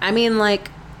 Yeah. I mean,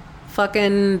 like,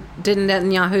 fucking didn't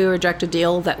Netanyahu reject a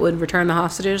deal that would return the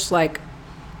hostages? Like,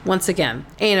 once again,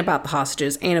 ain't about the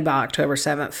hostages, ain't about October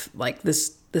 7th. Like,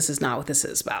 this is not what this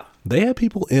is about. They have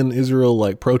people in Israel,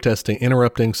 like, protesting,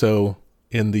 interrupting. So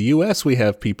in the U.S., we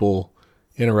have people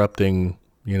interrupting,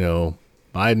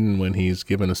 Biden when he's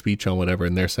giving a speech on whatever,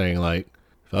 and they're saying, like,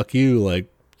 fuck you,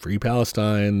 like, free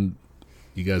Palestine,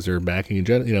 you guys are backing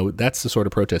that's the sort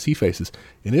of protest he faces.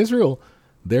 In Israel,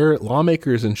 their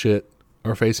lawmakers and shit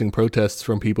are facing protests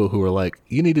from people who are like,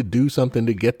 you need to do something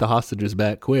to get the hostages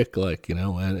back quick, like,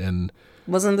 and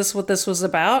wasn't this what this was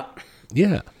about?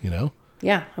 Yeah,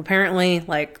 Yeah, apparently,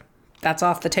 like, that's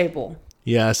off the table.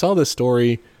 Yeah, I saw this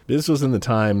story. This was in the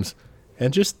Times,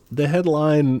 and just the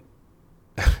headline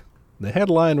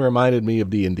reminded me of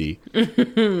D&D.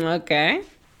 Okay.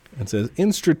 It says,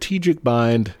 in strategic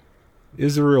bind,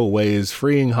 Israel weighs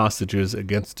freeing hostages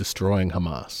against destroying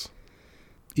Hamas.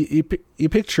 You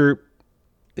picture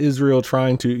Israel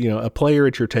trying to, a player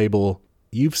at your table,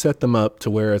 you've set them up to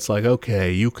where it's like,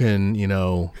 okay, you can,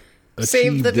 save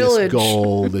achieve the this village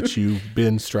goal that you've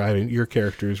been striving. Your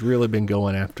character's really been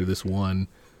going after this one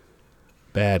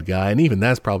bad guy. And even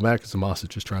that's problematic because Hamas is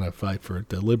just trying to fight for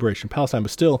the liberation of Palestine.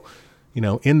 But still,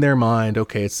 in their mind,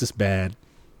 okay, it's this bad,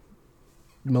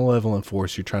 malevolent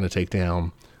force you're trying to take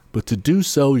down. But to do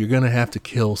so, you're going to have to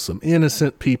kill some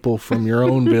innocent people from your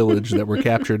own village that were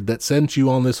captured that sent you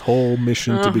on this whole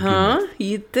mission to begin with.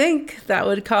 You'd think that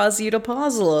would cause you to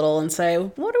pause a little and say,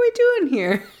 what are we doing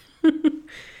here?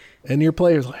 And your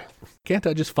player's like, can't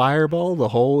I just fireball the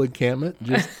whole encampment?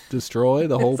 Just destroy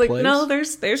the whole place? No,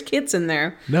 there's kids in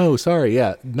there. No, sorry,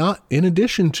 yeah. Not in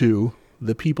addition to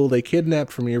the people they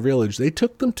kidnapped from your village. They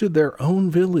took them to their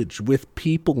own village with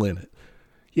people in it.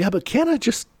 Yeah, but can't I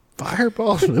just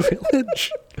fireball in the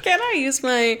village? Can I use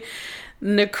my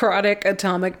necrotic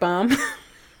atomic bomb?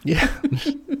 Yeah.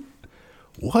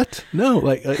 What? No,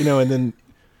 like, and then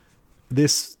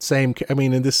this same,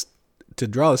 to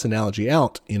draw this analogy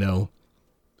out,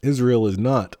 Israel is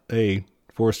not a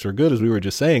force for good, as we were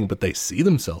just saying, but they see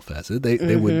themselves as it.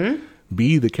 They would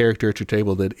be the character at your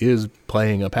table that is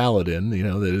playing a paladin,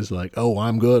 that is like, oh,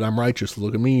 I'm good, I'm righteous,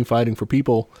 look at me fighting for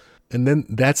people. And then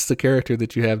that's the character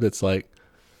that you have that's like,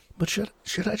 but should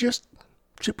we just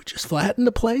flatten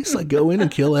the place? Like, go in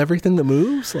and kill everything that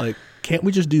moves? Like, can't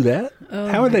we just do that? Oh,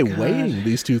 how are they God. weighing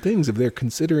these two things if they're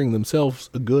considering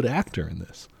themselves a good actor in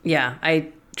this? Yeah, I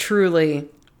truly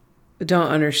don't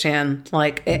understand.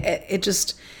 Like,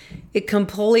 it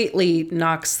completely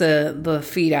knocks the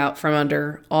feet out from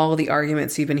under all the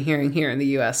arguments you've been hearing here in the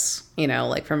U.S.,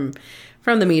 like from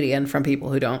from the media and from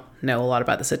people who don't know a lot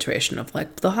about the situation of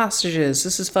like the hostages,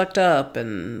 this is fucked up,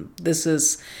 and this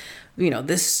is,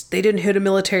 this, they didn't hit a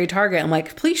military target. I'm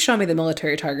like, please show me the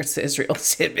military targets that Israel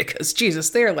hit, because Jesus,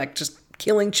 they're like just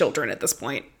killing children at this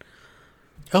point.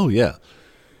 Oh yeah.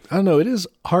 I don't know. It is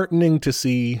heartening to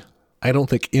see. I don't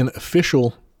think in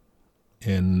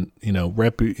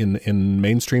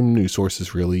mainstream news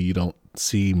sources, really, you don't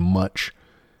see much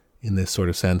in this sort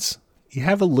of sense. You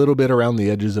have a little bit around the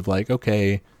edges of like,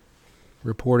 okay,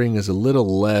 reporting is a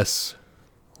little less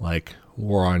like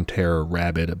war on terror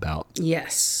rabid about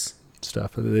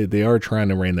stuff. They are trying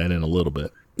to rein that in a little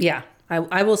bit. Yeah,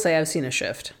 I will say I've seen a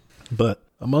shift. But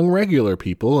among regular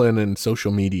people and in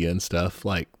social media and stuff,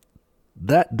 like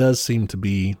that does seem to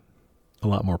be a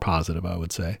lot more positive, I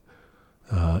would say,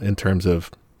 in terms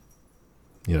of,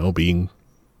 being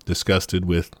disgusted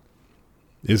with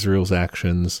Israel's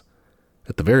actions,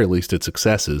 at the very least its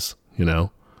successes, and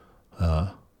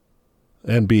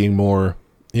being more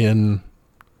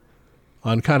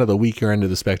on kind of the weaker end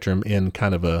of the spectrum in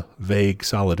kind of a vague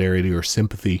solidarity or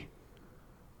sympathy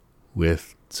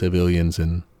with civilians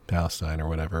in Palestine or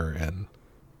whatever, and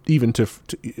even to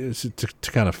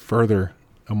kind of further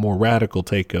a more radical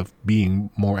take of being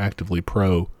more actively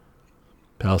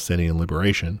pro-Palestinian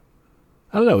liberation.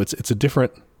 I don't know. It's a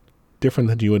different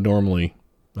than you would normally,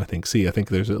 I think, see. I think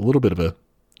there's a little bit of a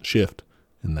shift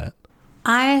in that.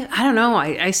 I don't know.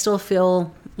 I still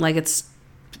feel like it's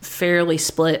fairly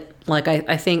split. Like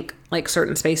I think like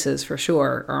certain spaces for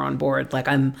sure are on board. Like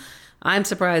I'm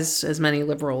surprised as many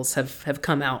liberals have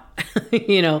come out,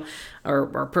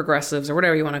 or progressives or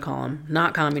whatever you want to call them,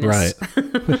 not communists,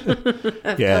 right?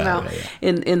 Come out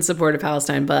in support of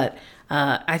Palestine. But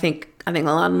I think a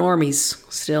lot of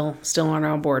normies still aren't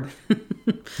on board.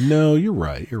 No, you're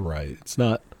right. It's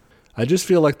not. I just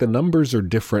feel like the numbers are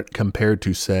different compared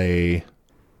to, say,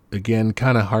 again,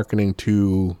 kind of hearkening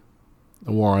to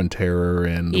the war on terror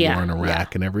and the war in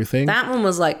Iraq and everything. That one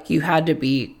was like you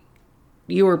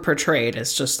were portrayed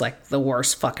as just like the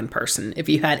worst fucking person if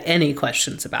you had any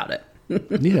questions about it.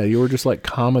 Yeah, you were just like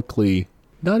comically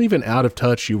not even out of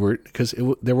touch. You were, because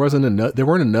there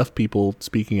weren't enough people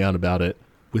speaking out about it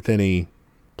with any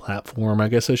platform, I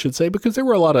guess I should say, because there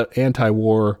were a lot of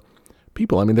anti-war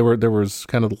people. I mean, there was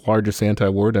kind of the largest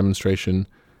anti-war demonstration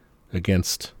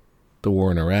against the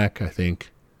war in Iraq, I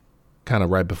think, kind of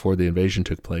right before the invasion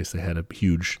took place. They had a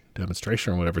huge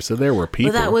demonstration or whatever. So there were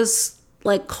people. But that was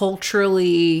like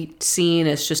culturally seen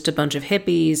as just a bunch of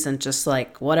hippies and just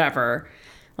like whatever.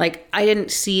 Like I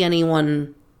didn't see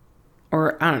anyone,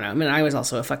 or I don't know. I mean, I was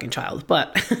also a fucking child,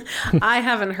 but I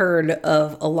haven't heard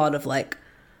of a lot of like,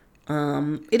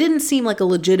 it didn't seem like a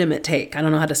legitimate take. I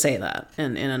don't know how to say that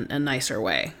in a nicer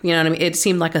way. You know what I mean? It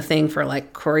seemed like a thing for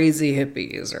like crazy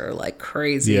hippies or like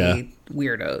crazy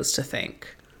weirdos to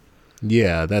think.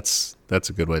 Yeah, that's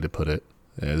a good way to put it.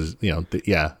 As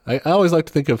I always like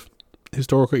to think of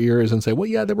historical eras and say, well,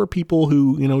 yeah, there were people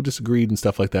who disagreed and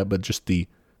stuff like that, but just the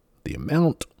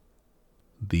amount,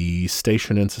 the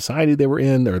station in society they were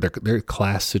in, or their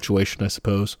class situation, I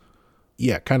suppose.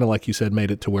 Yeah, kind of like you said,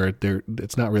 made it to where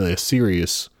it's not really a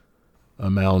serious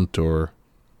amount or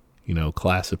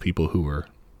class of people who were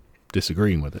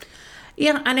disagreeing with it.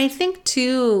 Yeah, and I think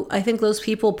those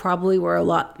people probably were a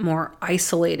lot more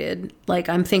isolated. Like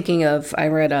I'm thinking of, I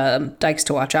read Dykes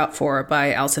to Watch Out For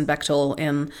by Alison Bechtel,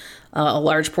 and a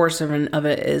large portion of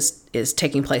it is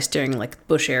taking place during like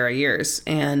Bush era years,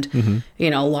 and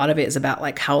a lot of it is about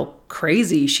like how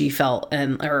crazy she felt,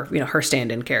 or her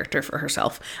stand-in character for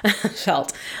herself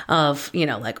felt of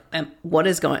like what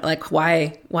is going, like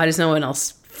why does no one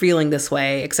else feeling this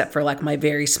way except for like my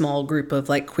very small group of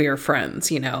like queer friends,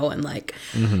 and like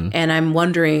and I'm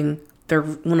wondering,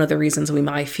 one of the reasons we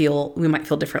might feel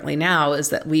differently now is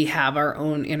that we have our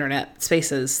own internet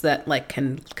spaces that like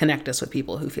can connect us with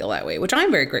people who feel that way, which I'm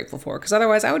very grateful for, because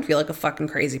otherwise I would feel like a fucking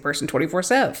crazy person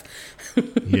 24/7.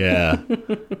 Yeah,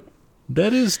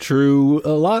 that is true.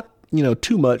 A lot,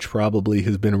 too much probably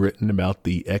has been written about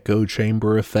the echo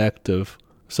chamber effect of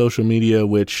social media,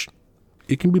 which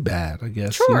it can be bad, I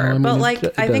guess. Sure, but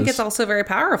like I think it's also very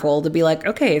powerful to be like,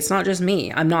 okay, it's not just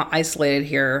me. I'm not isolated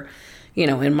here,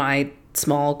 in my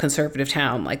small conservative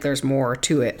town. Like there's more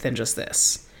to it than just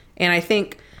this. And I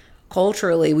think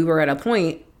culturally we were at a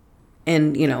point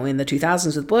in the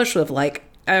 2000s with Bush with like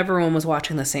everyone was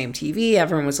watching the same TV,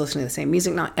 everyone was listening to the same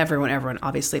music. Not everyone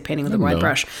obviously painting with a wide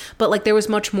brush, but like there was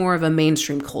much more of a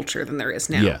mainstream culture than there is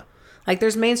now. Yeah. Like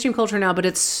there's mainstream culture now, but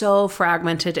it's so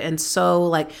fragmented and so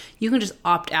like you can just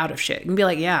opt out of shit. You can be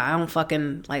like, yeah, I don't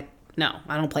fucking like, no,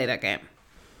 I don't play that game.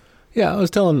 Yeah, I was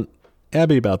telling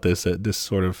Abby about this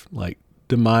sort of like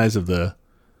demise of the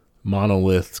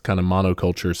monolith, kind of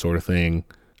monoculture sort of thing.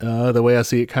 The way I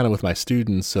see it kind of with my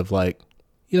students of like,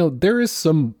 there is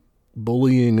some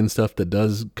bullying and stuff that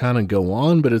does kind of go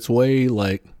on, but it's way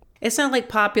like... It's not like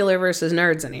popular versus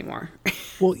nerds anymore.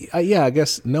 Well, yeah, I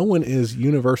guess no one is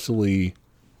universally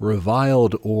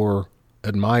reviled or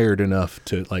admired enough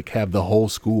to like have the whole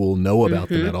school know about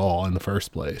them at all in the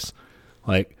first place.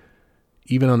 Like,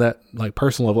 even on that like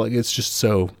personal level, like it's just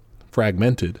so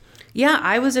fragmented. Yeah,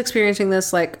 I was experiencing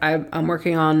this. Like, I'm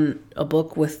working on a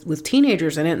book with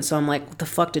teenagers in it, and so I'm like, what the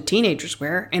fuck do teenagers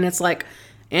wear? And it's like,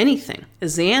 anything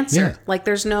is the answer. Yeah. Like,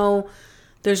 there's no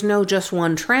just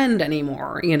one trend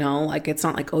anymore, Like, it's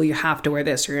not like, oh, you have to wear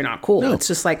this or you're not cool. No. It's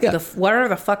just like, whatever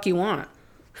the fuck you want.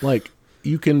 Like,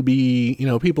 you can be,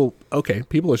 people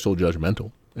are still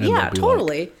judgmental. And yeah,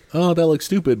 totally. Like, oh, that looks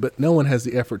stupid. But no one has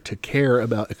the effort to care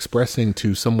about expressing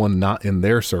to someone not in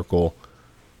their circle,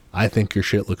 I think your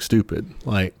shit looks stupid.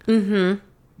 Like,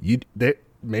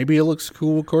 maybe it looks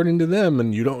cool according to them,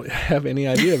 and you don't have any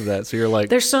idea of that. So you're like,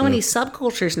 there's so many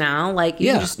subcultures now. Like,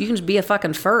 you can just be a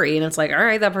fucking furry, and it's like, all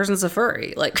right, that person's a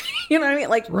furry. Like, you know what I mean?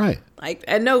 Like, right. Like,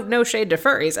 and no shade to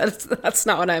furries. That's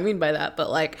not what I mean by that. But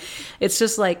like, it's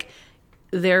just like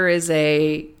there is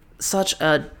such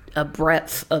a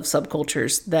breadth of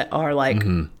subcultures that are like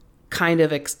kind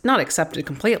of not accepted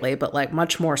completely, but like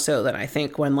much more so than I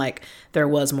think when like there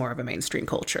was more of a mainstream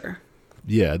culture.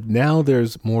 Yeah, now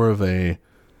there's more of a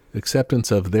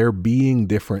acceptance of there being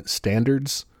different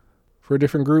standards for a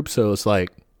different group. So it's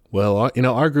like, well,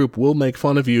 our group will make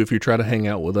fun of you if you try to hang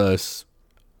out with us,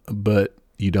 but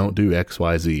you don't do X,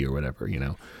 Y, Z or whatever,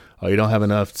 Oh, you don't have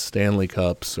enough Stanley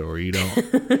Cups, or you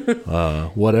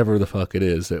don't, whatever the fuck it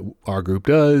is that our group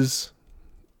does.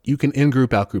 You can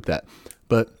in-group, out-group that.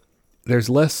 But there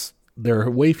are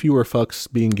way fewer fucks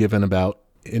being given about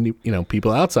any,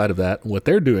 people outside of that, what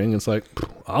they're doing. It's like,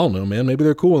 I don't know, man, maybe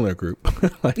they're cool in their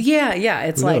group. Like, yeah.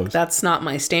 It's like, that's not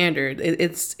my standard.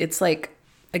 It's like,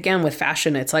 again, with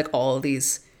fashion, it's like all of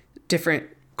these different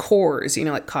cores,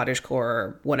 like cottagecore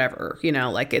or whatever,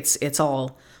 like it's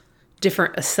all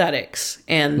different aesthetics,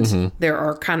 and there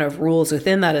are kind of rules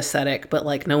within that aesthetic, but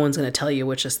like no one's going to tell you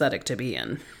which aesthetic to be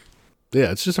in.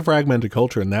 Yeah, it's just a fragmented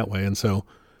culture in that way. And so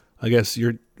I guess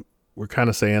we're kind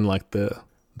of saying like the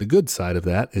good side of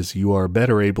that is you are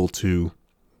better able to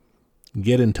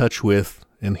get in touch with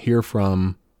and hear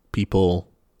from people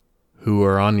who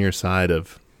are on your side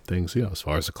of things, as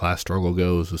far as the class struggle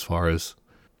goes, as far as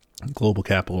global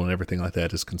capital and everything like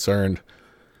that is concerned.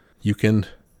 You can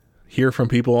hear from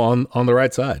people on the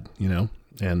right side,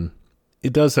 and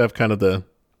it does have kind of the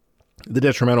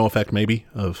detrimental effect maybe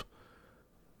of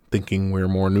thinking we're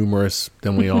more numerous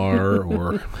than we are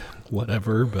or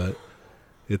whatever, but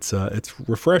it's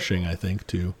refreshing, I think,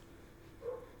 to,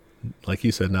 like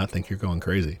you said, not think you're going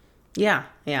crazy. Yeah.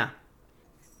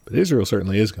 But Israel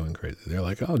certainly is going crazy. They're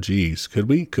like, oh geez, could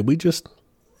we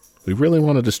we really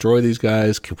want to destroy these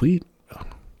guys?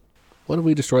 What if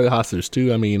we destroy the hostages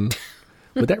too? I mean,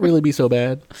 would that really be so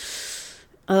bad?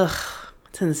 Ugh,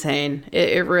 it's insane.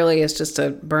 It really is just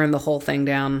a burn the whole thing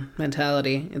down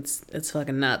mentality. It's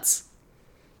fucking nuts.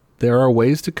 There are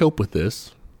ways to cope with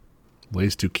this,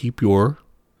 ways to keep your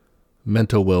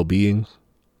mental well-being,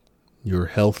 your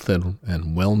health and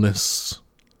wellness.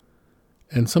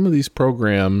 And some of these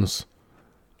programs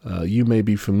you may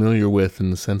be familiar with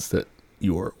in the sense that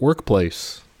your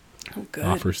workplace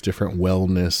offers different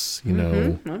wellness,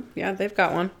 Well, yeah, they've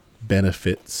got one.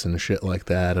 benefits and shit like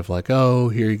that of like, oh,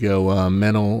 here you go,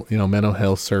 mental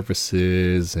health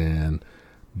services and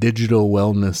digital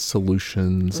wellness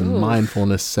solutions and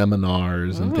mindfulness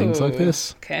seminars and things like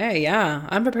this. Okay, yeah.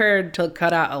 I'm prepared to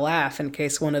cut out a laugh in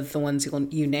case one of the ones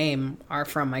you name are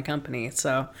from my company.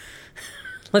 So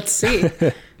let's see.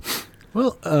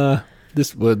 Well,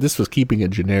 this was keeping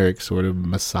it generic, sort of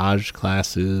massage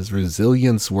classes,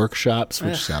 resilience workshops,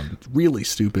 which sound really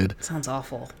stupid. Sounds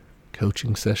awful.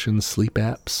 Coaching sessions, sleep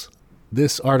apps.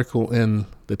 This article in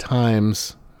the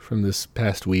Times from this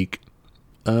past week,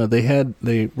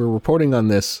 they were reporting on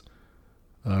this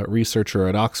researcher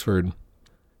at Oxford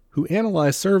who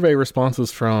analyzed survey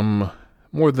responses from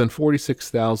more than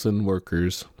 46,000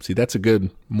 workers. See, that's a good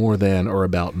more than or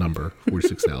about number,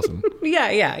 46,000.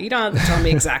 Yeah. You don't have to tell me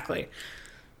exactly.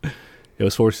 It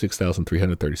was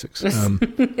 46,336.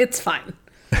 It's fine.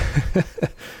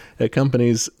 At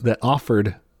companies that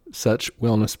offered such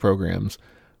wellness programs,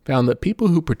 found that people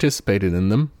who participated in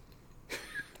them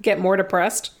get more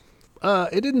depressed.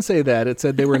 It didn't say that. It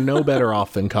said they were no better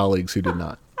off than colleagues who did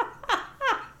not.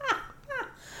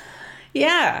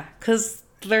 Yeah, because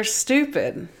they're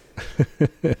stupid.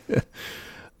 It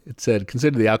said,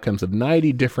 consider the outcomes of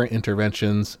 90 different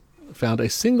interventions. found a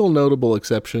single notable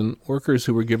exception. Workers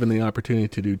who were given the opportunity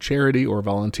to do charity or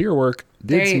volunteer work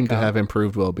did seem to have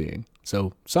improved well-being.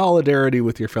 So solidarity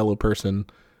with your fellow person,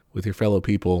 with your fellow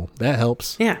people, that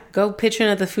helps. Yeah, go pitch in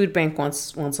at the food bank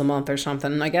once a month or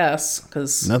something, I guess,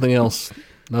 because nothing else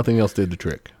did the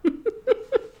trick.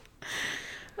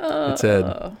 It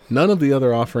said, none of the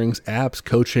other offerings, apps,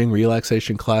 coaching,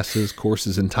 relaxation classes,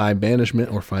 courses in time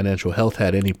management, or financial health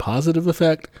had any positive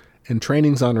effect, and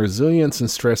trainings on resilience and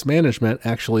stress management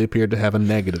actually appeared to have a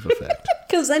negative effect.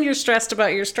 Because then you're stressed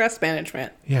about your stress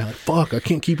management. Yeah, like, fuck, I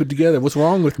can't keep it together. What's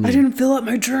wrong with me? I didn't fill out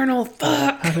my journal.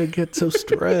 Fuck. How did I get so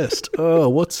stressed?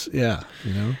 Oh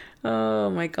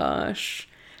my gosh.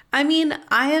 I mean,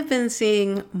 I have been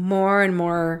seeing more and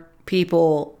more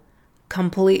people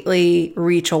completely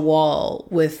reach a wall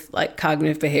with like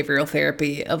cognitive behavioral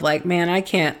therapy of like, man, I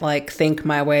can't like think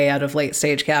my way out of late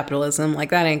stage capitalism. Like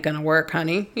that ain't gonna work,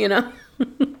 honey, you know?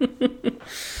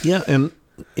 Yeah, and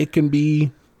it can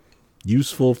be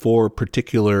useful for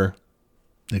particular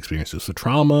experiences. So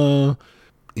trauma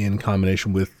in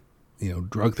combination with,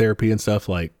 drug therapy and stuff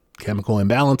like chemical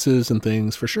imbalances and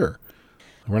things for sure.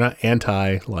 We're not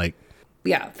anti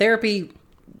yeah, therapy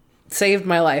saved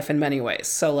my life in many ways.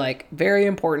 So like very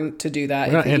important to do that.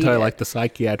 We're not anti like the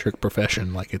psychiatric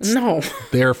profession. Like it's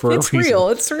there for it's a reason. Real.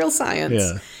 It's real science.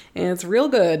 Yeah. And it's real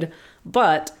good.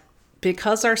 But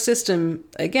because our system,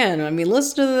 again, I mean,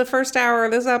 listen to the first hour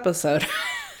of this episode.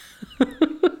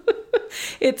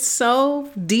 It's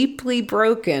so deeply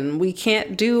broken. We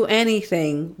can't do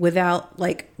anything without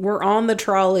we're on the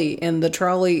trolley and the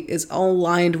trolley is all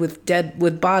lined with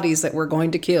bodies that we're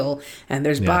going to kill. And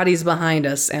there's bodies behind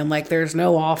us and there's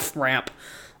no off ramp.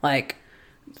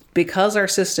 Because our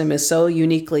system is so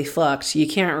uniquely fucked, you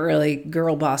can't really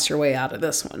girl boss your way out of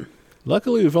this one.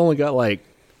 Luckily, we've only got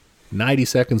 90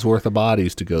 seconds worth of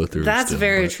bodies to go through. That's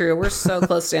very true. We're so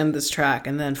close to end this track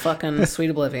and then fucking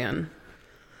sweet oblivion.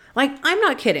 I'm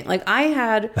not kidding. I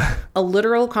had a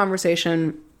literal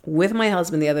conversation with my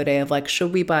husband the other day of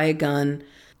should we buy a gun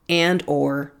and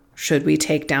or should we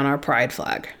take down our pride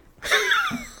flag?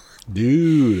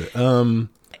 Dude,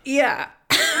 yeah.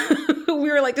 We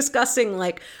were discussing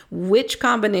which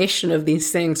combination of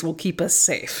these things will keep us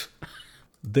safe.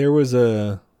 There was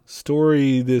a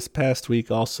story this past week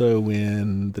also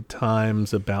in the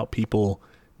Times about people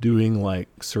doing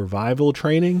survival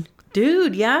training.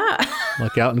 Dude, yeah.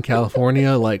 Out in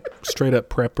California, straight up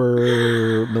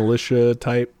prepper militia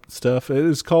type stuff. It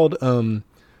is called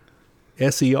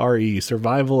SERE,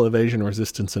 Survival, Evasion,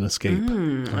 Resistance, and Escape.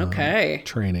 Okay.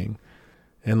 Training.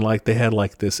 And they had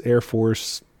this Air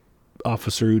Force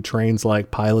officer who trains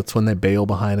pilots when they bail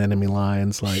behind enemy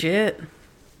lines. Shit.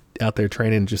 Out there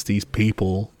training just these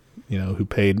people, who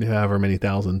paid however many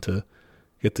thousand to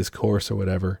get this course or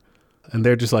whatever. And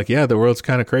they're just yeah, the world's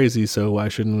kind of crazy, so why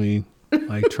shouldn't we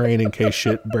train in case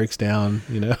shit breaks down,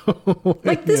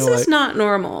 This is not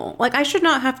normal. I should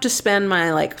not have to spend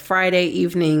my Friday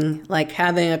evening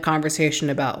having a conversation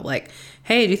about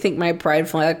hey, do you think my pride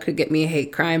flag could get me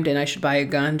hate crimed and I should buy a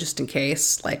gun just in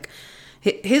case?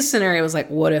 His scenario was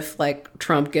what if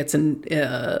Trump gets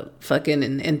fucking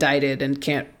indicted and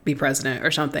can't be president or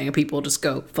something and people just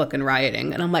go fucking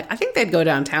rioting, and I'm I think they'd go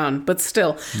downtown, but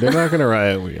still they're not gonna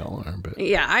riot. We all are, but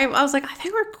yeah, I was I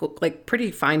think we're cool, pretty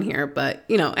fine here, but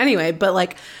anyway,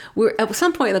 but we're at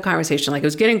some point in the conversation it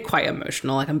was getting quite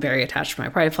emotional. I'm very attached to my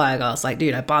pride flag. I was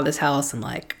dude, I bought this house and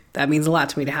that means a lot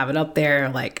to me to have it up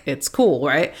there. It's cool,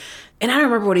 right? And I don't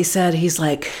remember what he said. He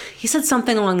said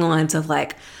something along the lines of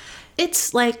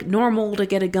it's normal to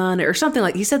get a gun or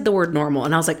something. He said the word normal,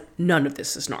 and I was none of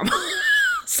this is normal.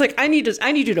 It's I need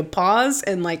you to pause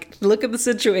and look at the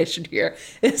situation here.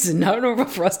 It's not normal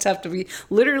for us to have to be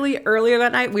literally earlier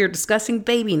that night we were discussing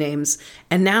baby names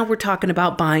and now we're talking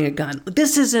about buying a gun.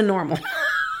 This isn't normal.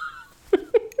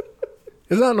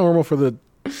 It's not normal for the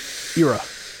era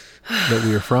that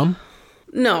we are from.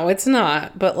 No, it's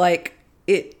not. But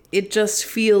it just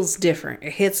feels different.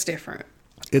 It hits different.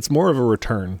 It's more of a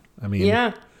return. I mean,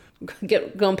 yeah,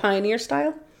 going pioneer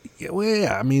style. Yeah, well,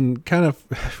 yeah. I mean, kind of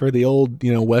for the old,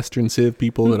 Western Civ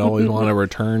people that always want to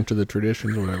return to the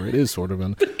traditions or whatever. It is sort of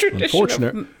an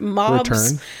unfortunate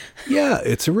return. Yeah,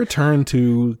 it's a return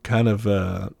to kind of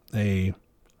a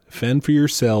fend for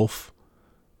yourself,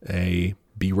 a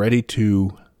be ready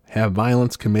to have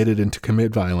violence committed and to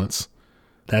commit violence.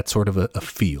 That's sort of a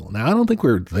feel. Now, I don't think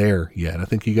we're there yet. I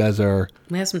think you guys are.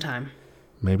 We have some time.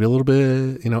 Maybe a little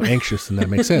bit, anxious, and that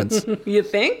makes sense. You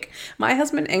think? My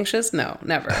husband anxious? No,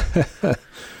 never.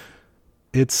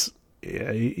 It's,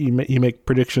 you make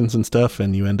predictions and stuff,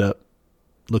 and you end up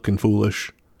looking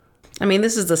foolish. I mean,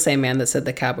 this is the same man that said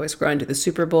the Cowboys were going to the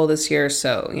Super Bowl this year,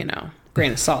 so,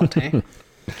 grain of salt, eh?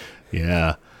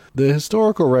 Yeah. The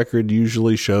historical record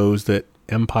usually shows that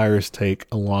empires take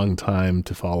a long time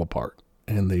to fall apart,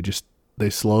 and they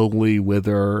slowly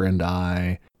wither and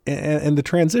die. And the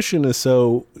transition is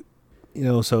so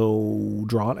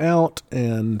drawn out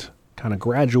and kind of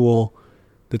gradual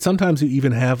that sometimes you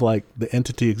even have like the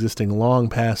entity existing long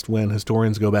past when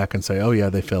historians go back and say, oh yeah,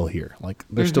 they fell here. Like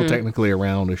they're still technically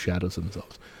around as shadows of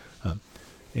themselves.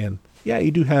 And yeah,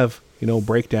 you do have,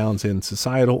 breakdowns in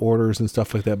societal orders and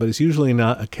stuff like that, but it's usually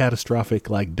not a catastrophic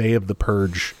like Day of the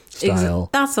Purge style.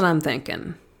 That's what I'm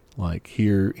thinking. Like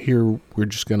here we're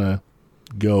just going to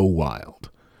go wild.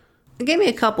 Give me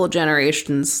a couple of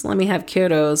generations. Let me have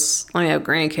kiddos. Let me have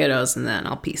grandkiddos, and then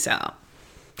I'll peace out.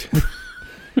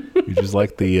 You're just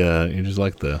like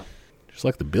the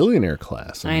billionaire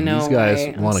class. I know. These guys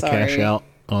right? want to cash out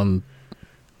on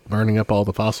burning up all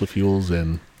the fossil fuels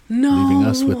and leaving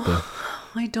us with the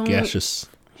gaseous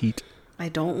heat. I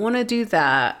don't want to do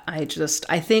that.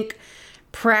 I think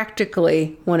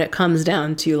practically when it comes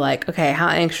down to like, okay, how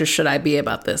anxious should I be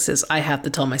about this, is I have to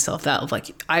tell myself that of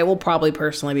like, I will probably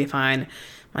personally be fine.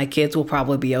 My kids will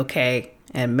probably be okay.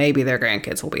 And maybe their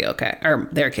grandkids will be okay, or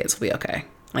their kids will be okay.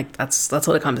 Like that's what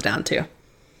it comes down to.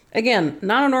 Again,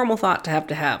 not a normal thought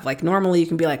to have. Like normally you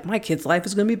can be like, my kid's life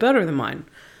is going to be better than mine.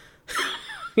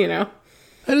 That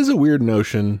is a weird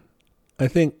notion. I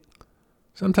think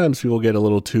sometimes people get a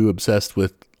little too obsessed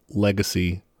with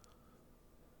legacy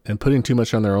and putting too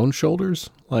much on their own shoulders.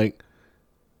 Like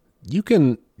you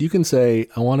can say,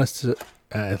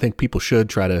 I think people should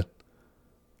try to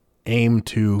aim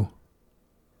to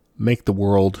make the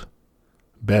world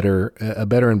better, a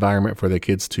better environment for their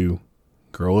kids to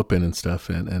grow up in and stuff.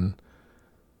 And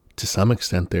to some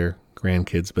extent their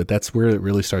grandkids, but that's where it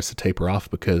really starts to taper off,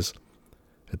 because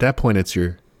at that point it's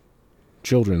your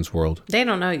children's world. They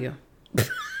don't know you.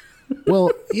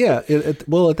 Well, yeah. At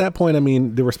that point, I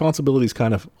mean, the responsibility's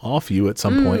kind of off you at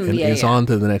some point, and is on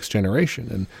to the next generation.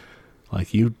 And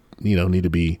like you need to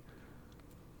be.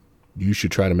 You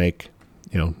should try to make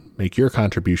your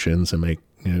contributions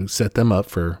and set them up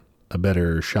for a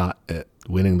better shot at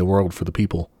winning the world for the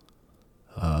people.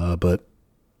 But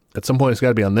at some point, it's got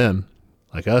to be on them.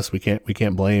 Like us, we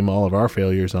can't blame all of our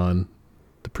failures on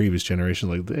the previous generation.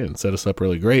 Like they didn't set us up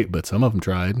really great, but some of them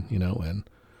tried, and.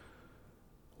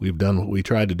 We've done what we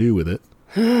tried to do with it.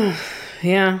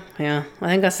 Yeah. I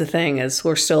think that's the thing, is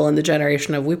we're still in the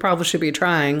generation of we probably should be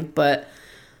trying, but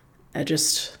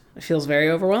it feels very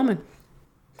overwhelming.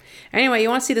 Anyway, you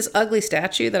want to see this ugly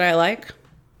statue that I like?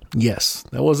 Yes.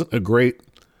 That wasn't a great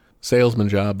salesman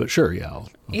job, but sure, yeah. I'll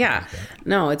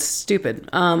No, it's stupid.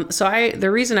 The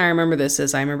reason I remember this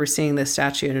is I remember seeing this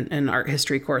statue in an art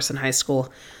history course in high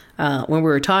school when we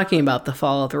were talking about the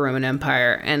fall of the Roman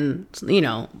Empire, and,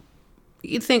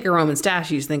 you'd think of Roman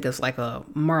statues, think of like a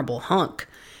marble hunk.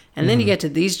 And then you get to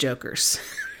these jokers.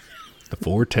 The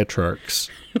 4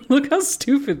 tetrarchs. Look how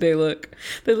stupid they look.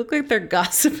 They look like they're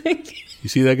gossiping. You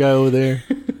see that guy over there?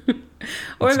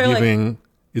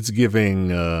 It's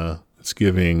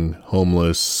giving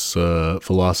homeless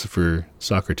philosopher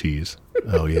Socrates.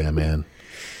 Oh yeah, man.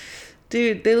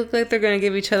 Dude, they look like they're going to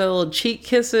give each other little cheek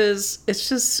kisses. It's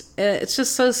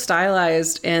just so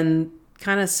stylized and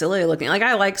kind of silly looking. Like,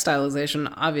 I like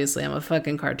stylization. Obviously, I'm a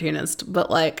fucking cartoonist. But,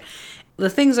 like,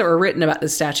 the things that were written about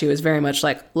this statue is very much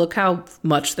like, look how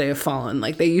much they have fallen.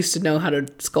 Like, they used to know how to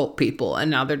sculpt people,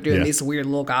 and now they're doing these weird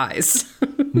little guys.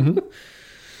 Mm-hmm.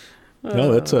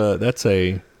 No, that's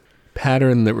a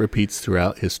pattern that repeats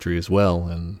throughout history as well.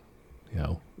 And,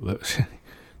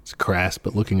 it's crass,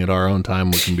 but looking at our own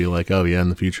time, we can be like, oh, yeah, in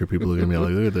the future, people are going to be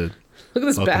like, look at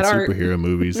this bad art. Superhero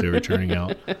movies they were churning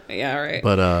out. Yeah, right.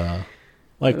 But,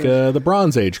 the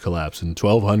Bronze Age collapse in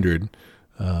 1200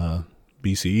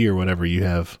 BCE or whatever, you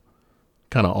have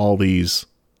kind of all these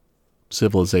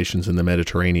civilizations in the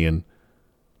Mediterranean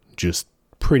just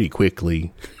pretty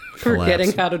quickly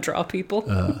forgetting how to draw people.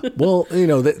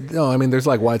 There's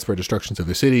like widespread destructions of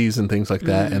their cities and things like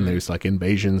that, and there's like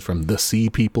invasions from the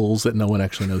sea peoples that no one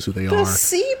actually knows who they are.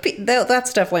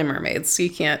 That's definitely mermaids.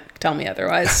 You can't tell me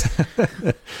otherwise.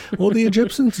 Well, the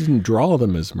Egyptians didn't draw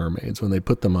them as mermaids when they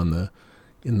put them in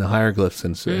the hieroglyphs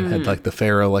and had like the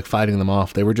pharaoh like fighting them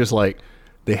off. They were just like,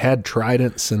 they had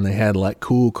tridents and they had like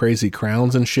cool crazy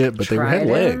crowns and shit, but they had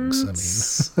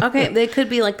legs. I mean, okay, they could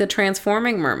be like the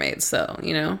transforming mermaids, though.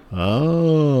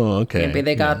 Oh, okay. Maybe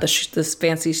they got this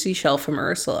fancy seashell from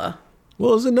Ursula.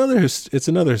 Well, it's another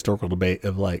historical debate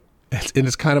of like,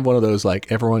 it's kind of one of those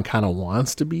like everyone kind of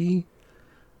wants to be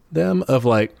them, of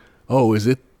like, oh, is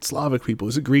it Slavic people?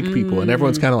 Is it Greek people? And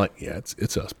everyone's kind of like, yeah,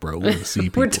 it's us, bro. We're the sea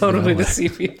people. We're totally the like, sea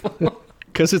people.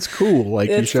 Because it's cool. Like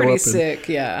you It's show pretty up sick,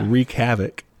 yeah. and wreak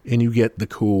havoc, and you get the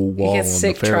cool wall on the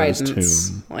sick Pharaoh's tridents.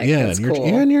 tomb. Like, yeah, that's and you're, cool.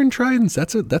 and you're in tridents.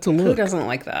 That's a Who look. doesn't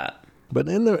like that? But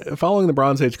following the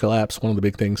Bronze Age collapse, one of the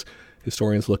big things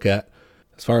historians look at,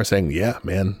 as far as saying, yeah,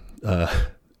 man,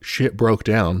 shit broke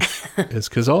down, is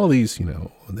because all these,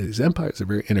 these empires are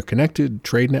very interconnected,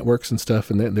 trade networks and stuff,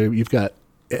 and you've got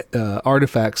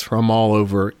artifacts from all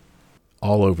over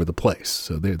the place.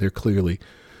 So they're clearly,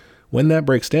 when that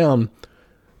breaks down,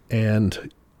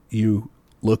 and you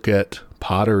look at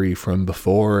pottery from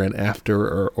before and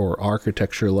after, or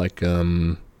architecture like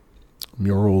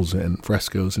murals and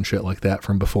frescoes and shit like that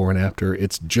from before and after,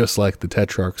 it's just like the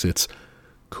Tetrarchs. It's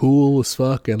cool as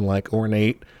fuck and like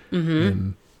ornate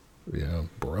and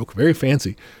baroque, very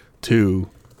fancy, to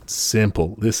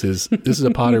simple. This is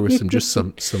a pottery with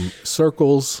some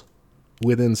circles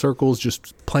within circles,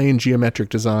 just plain geometric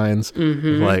designs.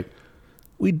 Like,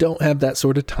 we don't have that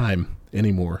sort of time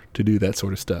anymore to do that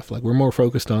sort of stuff. Like, we're more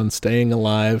focused on staying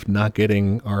alive, not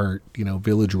getting our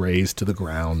village razed to the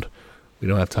ground. We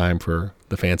don't have time for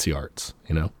the fancy arts,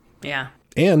 Yeah.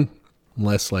 and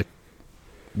less like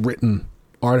written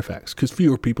artifacts, because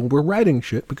fewer people were writing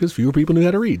shit because fewer people knew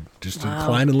how to read. Just a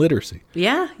decline in literacy.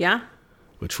 Yeah, yeah.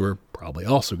 Which we're probably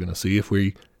also going to see if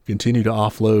we continue to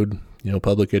offload,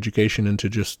 public education into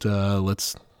just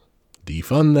let's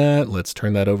defund that. Let's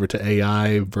turn that over to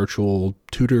AI virtual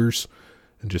tutors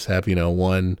and just have,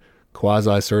 one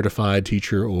quasi-certified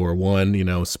teacher or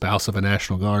one, spouse of a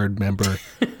National Guard member,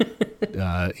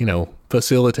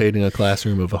 facilitating a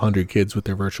classroom of 100 kids with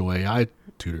their virtual AI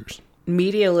tutors.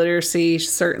 Media literacy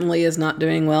certainly is not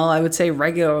doing well. I would say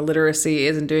regular literacy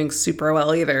isn't doing super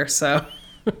well either. So,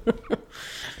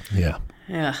 yeah.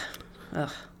 Yeah.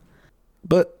 Ugh.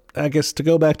 But I guess to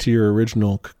go back to your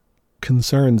original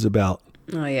concerns about,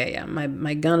 Oh, yeah.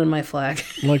 My gun and my flag.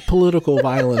 like, political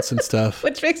violence and stuff.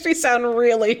 Which makes me sound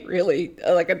really, really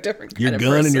like a different kind Your of gun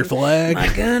person. and your flag?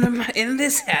 My gun and in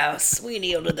this house, we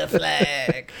kneel to the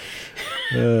flag.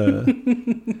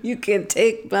 You can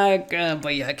take my gun,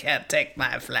 but you can't take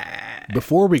my flag.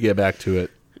 Before we get back to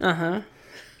it,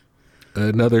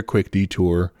 another quick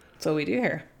detour. That's what we do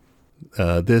here.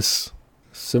 This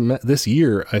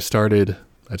year, I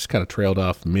just kind of trailed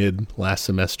off mid last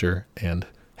semester and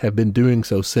have been doing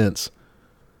so since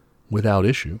without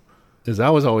issue. Is I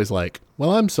was always like,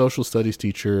 well, I'm social studies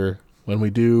teacher. When we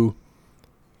do,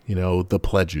 the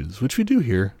pledges, which we do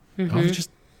here, I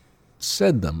just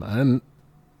said them. And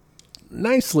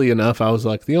nicely enough, I was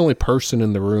like the only person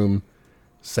in the room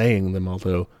saying them,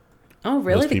 although. Oh,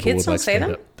 really? The kids don't say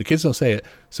them? The kids don't say it.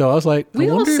 So I was like, We I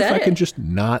all wonder if said I can it. just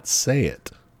not say it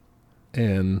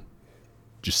and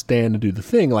just stand and do the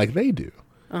thing like they do.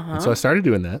 And so I started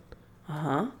doing that.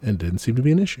 And it didn't seem to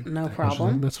be an issue. No I was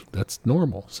problem. like, that's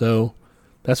normal. So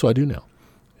that's what I do now.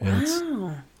 And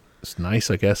Wow. it's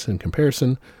nice, I guess, in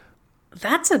comparison.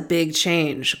 That's a big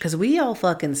change because we all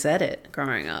fucking said it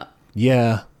growing up.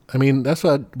 Yeah. I mean, that's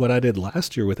what I did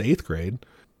last year with 8th grade.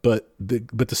 But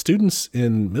the students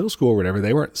in middle school or whatever,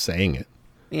 they weren't saying it.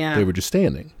 Yeah. They were just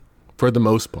standing for the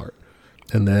most part.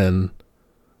 And then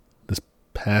this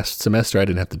past semester, I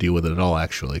didn't have to deal with it at all,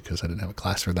 actually, because I didn't have a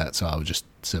class for that. So I would just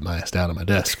sit my ass down at my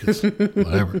desk, 'cause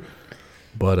whatever.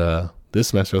 But this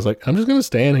semester, I was like, I'm just going to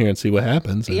stand here and see what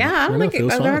happens. And Yeah, I sure don't enough, think it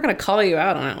was they're fine. not going to call you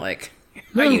out on it. Like,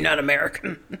 are you not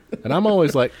American? And I'm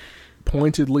always like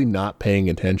pointedly not paying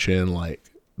attention. Like,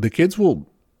 the kids will,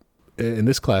 in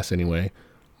this class anyway,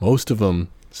 most of them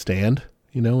stand,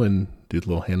 and do the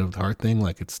little hand of the heart thing.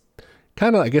 Like, it's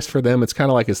kind of, I guess for them, it's kind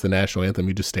of like it's the national anthem.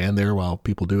 You just stand there while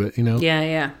people do it,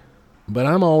 Yeah. But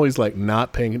I'm always like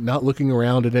not looking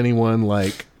around at anyone.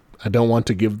 Like, I don't want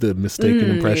to give the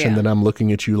mistaken impression that I'm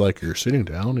looking at you like you're sitting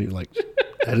down. And you're like,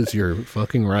 that is your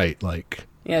fucking right. Like,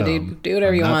 Yeah, dude, do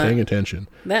whatever you not want. paying attention.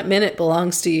 That minute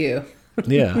belongs to you.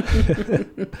 Yeah.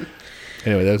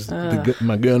 Anyway, that's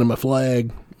my gun and my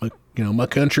flag. My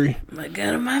country. My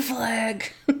gun and my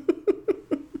flag.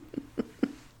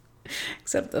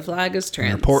 Except the flag is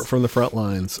trans. Report from the front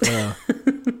lines.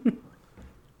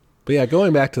 But yeah,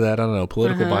 going back to that, I don't know,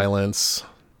 political violence.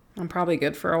 I'm probably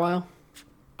good for a while.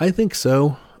 I think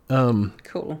so.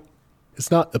 Cool. It's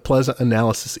not a pleasant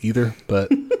analysis either, but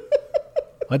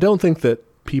I don't think that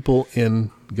people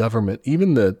in government,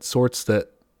 even the sorts that,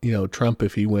 Trump,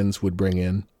 if he wins, would bring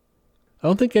in, I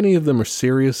don't think any of them are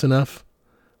serious enough.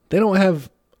 They don't have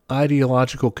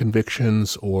ideological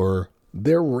convictions, or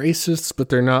they're racists, but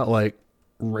they're not like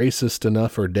racist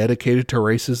enough or dedicated to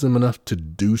racism enough to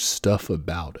do stuff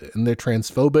about it. And they're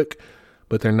transphobic,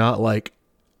 but they're not like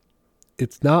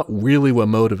it's not really what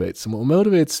motivates them. What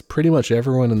motivates pretty much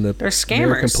everyone in the They're scammers.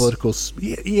 American political...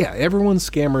 Yeah, everyone's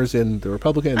scammers in the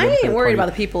Republican and I ain't Democratic worried Party. about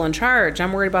the people in charge.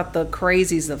 I'm worried about the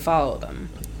crazies that follow them.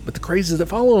 But the crazies that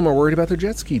follow them are worried about their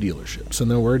jet ski dealerships, and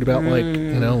they're worried about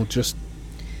just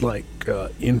like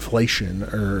inflation,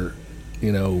 or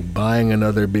buying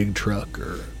another big truck,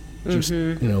 or just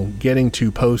getting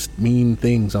to post mean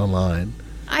things online.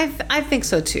 I think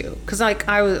so too, because like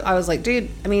I was like, dude,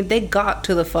 I mean, they got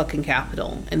to the fucking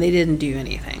Capitol and they didn't do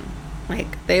anything.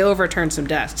 Like, they overturned some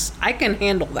desks. I can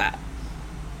handle that.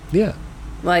 Yeah.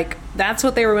 Like, that's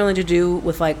what they were willing to do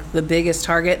with like the biggest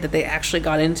target that they actually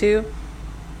got into.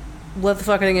 What the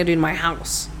fuck are they gonna do in my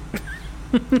house?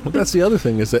 Well, that's the other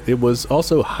thing, is that it was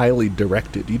also highly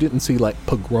directed. You didn't see like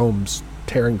pogroms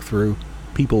tearing through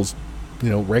people's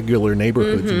regular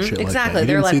neighborhoods and shit exactly. like that.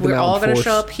 They're like, we're all going to force.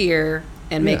 show up here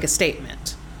and make a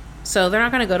statement. So they're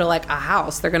not going to go to like a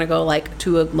house. They're going to go like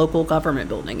to a local government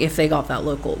building, if they got that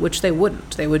local, which they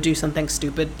wouldn't. They would do something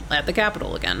stupid at the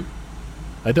Capitol again.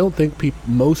 I don't think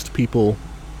most people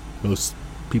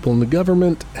in the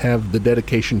government have the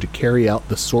dedication to carry out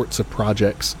the sorts of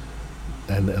projects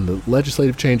and the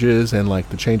legislative changes and like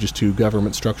the changes to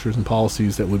government structures and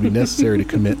policies that would be necessary to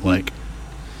commit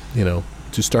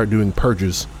to start doing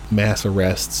purges, mass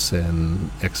arrests, and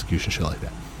execution, shit like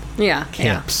that. Yeah.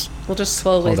 Camps. Yeah. We'll just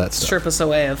slowly strip stuff. us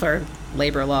away of our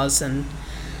labor laws and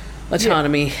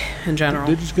autonomy in general.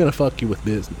 They're just going to fuck you with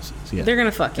businesses. Yeah. They're going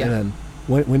to fuck you. And then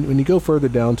when you go further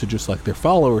down to just like their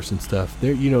followers and stuff,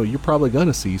 you're probably going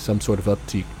to see some sort of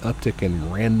uptick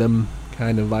in random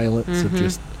kind of violence of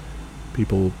just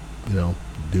people,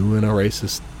 doing a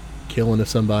racist killing of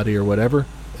somebody or whatever,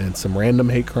 and some random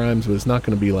hate crimes, but it's not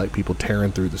going to be like people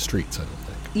tearing through the streets, I don't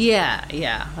think.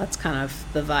 Yeah. That's kind of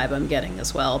the vibe I'm getting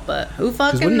as well, but who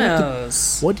fucking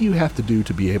knows? What do you have to do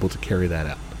to be able to carry that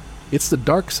out? It's the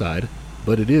dark side,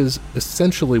 but it is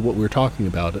essentially what we're talking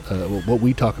about, what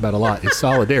we talk about a lot, is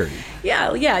solidarity.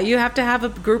 Yeah, you have to have a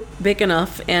group big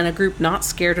enough and a group not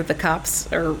scared of the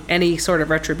cops or any sort of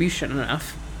retribution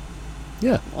enough.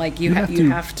 Yeah. Like, you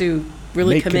have to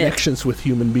really make commit. Connections with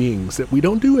human beings that we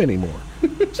don't do anymore.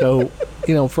 So,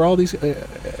 for all these,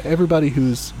 everybody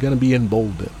who's going to be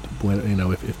emboldened when,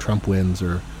 if Trump wins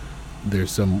or there's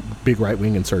some big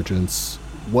right-wing insurgents,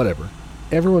 whatever.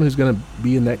 Everyone who's going to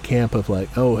be in that camp of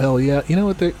like, oh, hell yeah,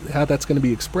 how that's going to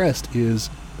be expressed is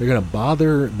they're going to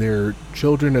bother their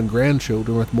children and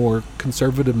grandchildren with more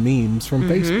conservative memes from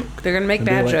Facebook. They're going to make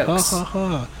bad jokes. Ha, ha,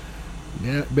 ha.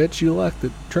 Yeah, bet you luck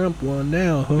that Trump won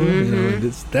now,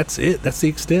 huh? That's it. That's the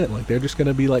extent. Like, they're just going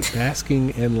to be like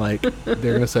basking and like they're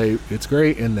going to say it's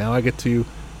great, and now I get to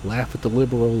laugh at the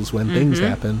liberals when things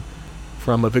happen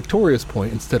from a victorious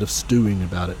point instead of stewing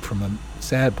about it from a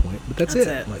sad point. But that's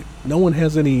it. Like, no one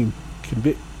has any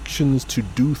convictions to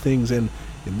do things, and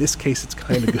in this case, it's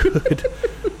kind of good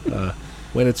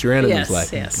when it's your enemies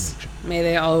lacking conviction. May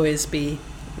they always be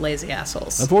lazy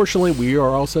assholes. Unfortunately, we are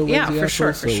also lazy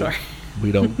assholes. For sure.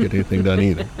 We don't get anything done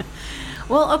either.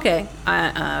 Well, okay.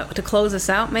 To close this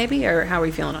out, maybe, or how are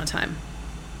we feeling on time?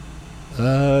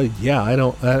 Yeah, I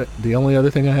don't. The only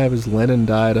other thing I have is Lenin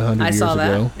died 100 years ago. I saw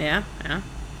that. Yeah.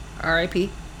 R.I.P.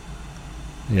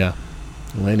 Yeah,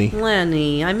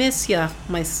 Lenny, I miss you,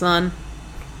 my son.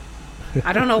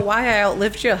 I don't know why I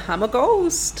outlived you. I'm a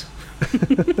ghost.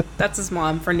 That's his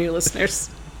mom, for new listeners.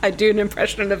 I do an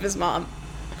impression of his mom.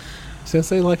 Since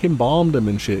they embalmed him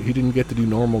and shit, he didn't get to do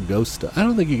normal ghost stuff. I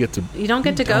don't think you get to. You don't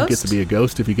get to ghost? You don't get to be a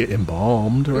ghost if you get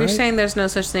embalmed, right? You're saying there's no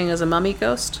such thing as a mummy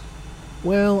ghost?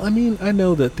 Well, I mean, I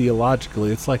know that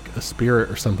theologically it's like a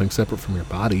spirit or something separate from your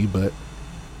body, but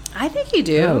I think you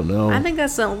do. I don't know. I think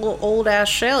that's a little old-ass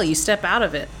shell. You step out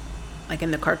of it, like in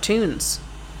the cartoons.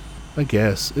 I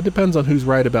guess. It depends on who's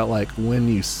right about, when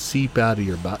you seep out of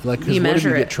your body. Like, because what if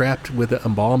you get trapped with the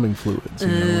embalming fluids,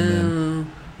 and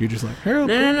then you're just like,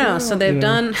 No. So they've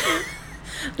done...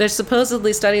 There's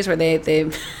supposedly studies where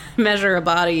they measure a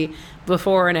body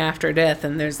before and after death,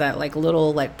 and there's that,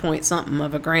 little, point something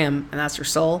of a gram, and that's your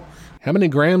soul. How many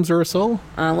grams are a soul?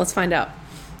 Let's find out.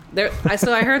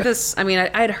 So I heard this. I mean, I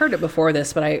had heard it before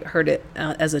this, but I heard it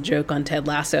as a joke on Ted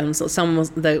Lasso. And so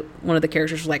one of the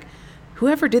characters was like,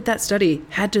 "Whoever did that study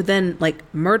had to then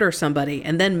murder somebody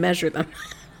and then measure them,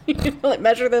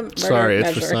 measure them." Sorry,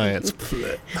 it's for science.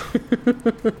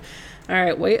 All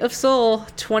right, weight of soul,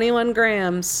 21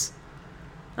 grams.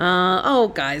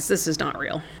 Guys, this is not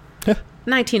real.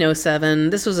 1907.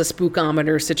 This was a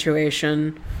spookometer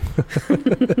situation.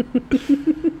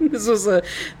 This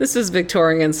was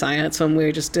Victorian science when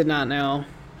we just did not know.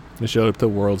 They showed up at the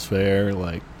World's Fair,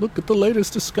 like, look at the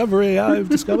latest discovery. I've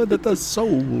discovered that the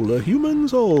human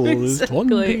soul, is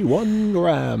 21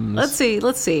 grams.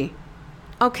 Let's see.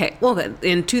 Okay, well,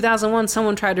 in 2001,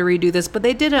 someone tried to redo this, but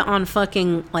they did it on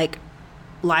fucking, like,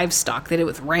 livestock. They did it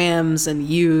with rams and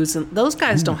ewes, and those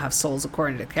guys don't have souls,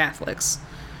 according to Catholics.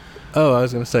 Oh, I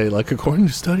was going to say, like, according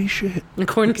to study shit.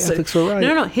 According to Catholics are right.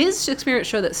 No. His experiment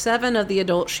showed that 7 of the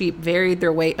adult sheep varied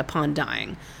their weight upon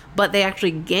dying, but they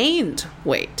actually gained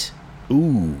weight.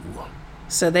 Ooh.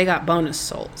 So they got bonus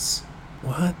souls.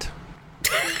 What?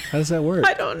 How does that work?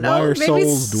 I don't know. Why are Maybe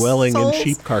souls dwelling in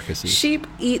sheep carcasses? Sheep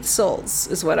eat souls,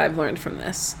 is what I've learned from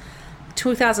this.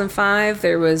 2005,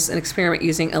 there was an experiment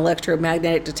using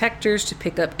electromagnetic detectors to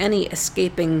pick up any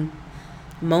escaping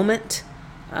moment.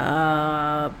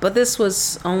 But this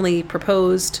was only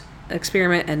proposed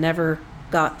experiment and never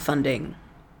got funding.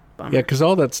 Bummer. Yeah, because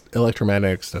all that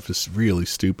electromagnetic stuff is really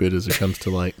stupid as it comes to,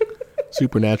 like,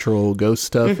 supernatural ghost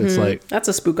stuff. It's like... That's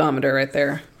a spookometer right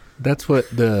there. That's what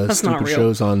the stupid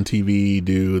shows on TV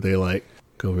do. They, like,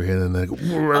 go over here and they go...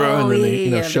 and then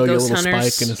they, show you a little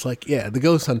spike. And it's like, the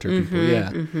ghost hunter people,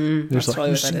 There's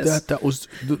like, you see that? That was...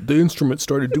 The instrument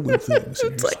started doing things.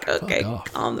 It's like, okay,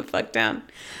 calm the fuck down.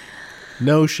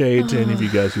 No shade to any of you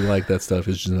guys who like that stuff.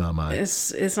 It's just not mine.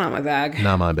 It's not my bag.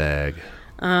 Not my bag.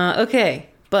 Okay,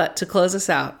 but to close us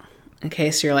out, in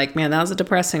case you're like, man, that was a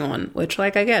depressing one, which,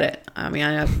 like, I get it. I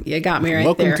mean, you got me right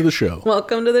Welcome there. to the show.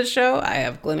 Welcome to the show. I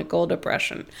have clinical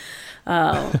depression.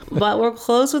 But we'll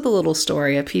close with a little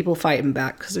story of people fighting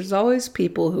back, because there's always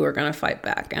people who are going to fight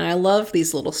back. And I love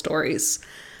these little stories,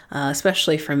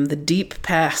 especially from the deep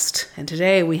past. And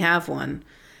today we have one.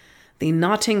 The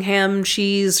Nottingham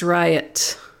Cheese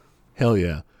Riot. Hell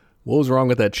yeah. What was wrong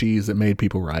with that cheese that made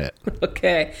people riot?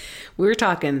 Okay. We're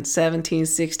talking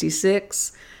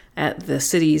 1766 at the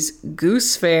city's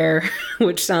Goose Fair,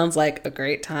 which sounds like a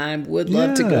great time. Would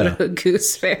love to go to a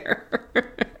Goose Fair.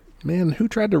 Man, who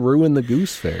tried to ruin the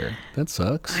Goose Fair? That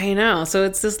sucks. I know. So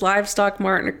it's this livestock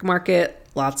market,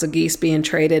 lots of geese being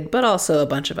traded, but also a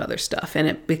bunch of other stuff. And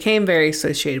it became very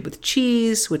associated with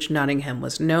cheese, which Nottingham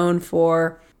was known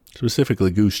for.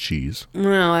 Specifically goose cheese.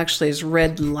 Well, actually, it's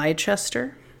red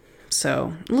Leicester.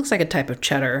 So it looks like a type of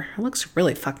cheddar. It looks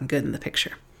really fucking good in the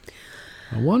picture.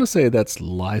 I want to say that's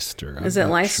Leicester. Is it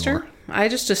Leicester? Sure. I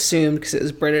just assumed because it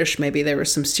was British, maybe there were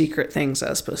some secret things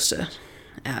I was supposed to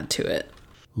add to it.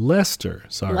 Leicester.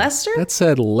 Sorry. Leicester? That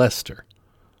said Leicester.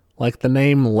 Like the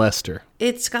name Leicester.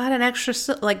 It's got an extra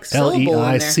syllable in there.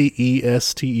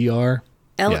 Leicester.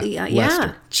 L-E-I,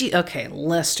 yeah. Gee, okay,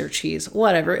 Leicester cheese.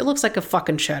 Whatever. It looks like a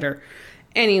fucking cheddar.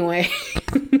 Anyway.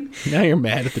 Now you're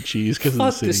mad at the cheese because of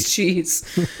the city. Fuck this cheese.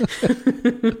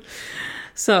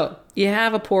 So, you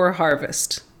have a poor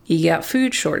harvest. You got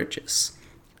food shortages.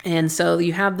 And so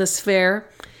you have this fair,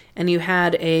 and you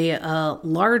had a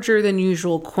larger than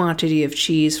usual quantity of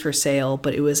cheese for sale,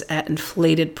 but it was at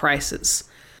inflated prices.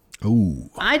 Ooh.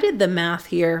 I did the math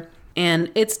here.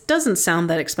 And it doesn't sound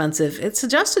that expensive. It's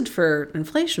adjusted for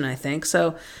inflation, I think.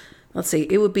 So, let's see.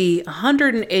 It would be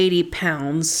 180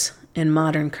 pounds in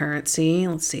modern currency.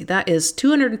 Let's see. That is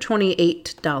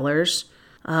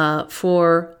 $228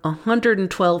 for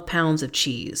 112 pounds of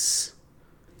cheese.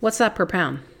 What's that per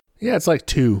pound? Yeah, it's like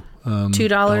 $2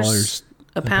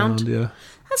 a pound? Yeah.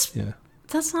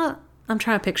 That's not... I'm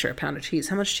trying to picture a pound of cheese.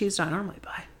 How much cheese do I normally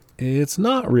buy? It's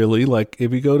not really. Like,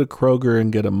 if you go to Kroger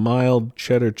and get a mild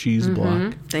cheddar cheese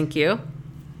block. Thank you.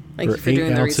 Thank you for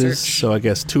doing the research. So I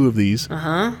guess 2 of these.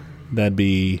 That'd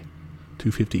be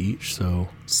 $2.50 each. So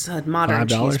modern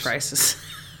 $5. Cheese prices.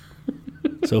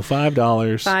 So $5.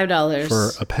 $5 for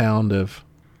a pound of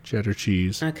cheddar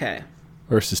cheese. Okay.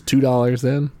 Versus $2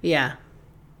 then. Yeah.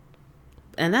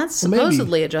 And that's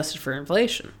supposedly adjusted for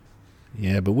inflation.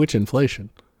 Yeah, but which inflation?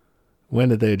 When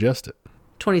did they adjust it?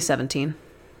 2017.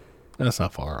 That's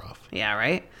not far off. Yeah,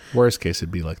 right? Worst case,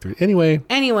 it'd be like 3. Anyway,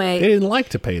 they didn't like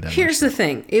to pay that Here's the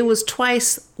thing. It was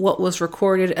twice what was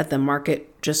recorded at the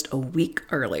market just a week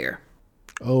earlier.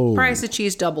 Oh. Price of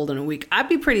cheese doubled in a week. I'd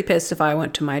be pretty pissed if I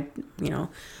went to my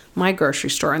grocery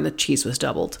store and the cheese was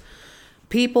doubled.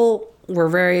 People were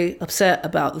very upset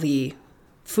about the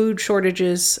food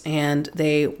shortages, and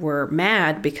they were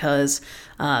mad because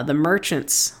the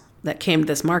merchants that came to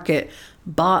this market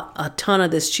bought a ton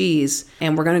of this cheese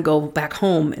and we're going to go back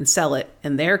home and sell it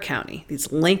in their county.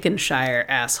 These Lincolnshire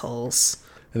assholes.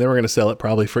 And then we're going to sell it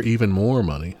probably for even more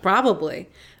money. Probably.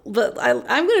 But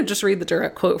I'm going to just read the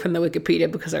direct quote from the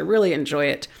Wikipedia because I really enjoy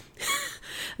it.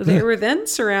 They were then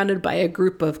surrounded by a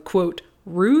group of, quote,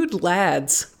 rude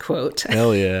lads, quote.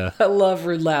 Hell yeah. I love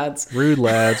rude lads. Rude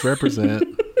lads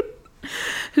represent.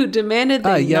 Who demanded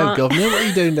they governor, what are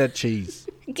you doing to that cheese?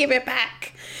 Give it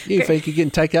back. You think you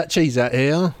can take that cheese out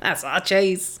here? That's our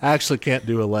cheese. I actually can't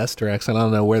do a Leicester accent. I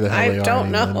don't know where the hell I they are.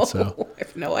 don't know. England, so. I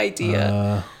have no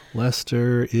idea.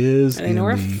 Leicester is in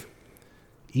the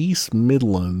East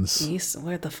Midlands. East?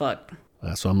 Where the fuck?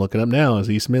 That's what I'm looking up now, is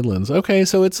East Midlands. Okay,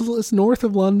 so it's north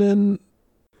of London.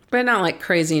 But not like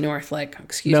crazy north, like,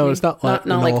 excuse me. No, it's not like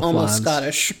not like almost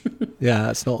Northlands. Scottish. Yeah,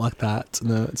 it's not like that.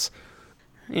 No, it's...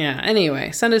 Yeah,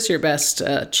 anyway, send us your best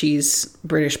cheese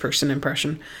British person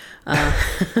impression.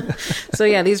 So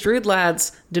yeah, these rude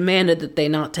lads demanded that they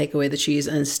not take away the cheese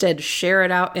and instead share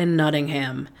it out in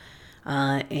Nottingham.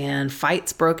 And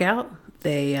fights broke out.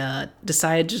 They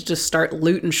decided to just start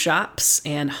looting shops,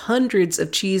 and hundreds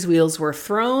of cheese wheels were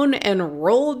thrown and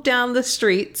rolled down the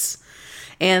streets.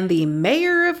 And the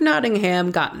mayor of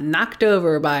Nottingham got knocked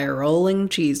over by a rolling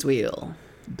cheese wheel.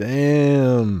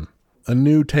 Damn. A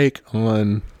new take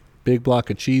on Big Block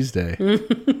of Cheese Day.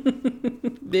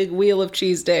 Big wheel of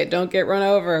cheese day. Don't get run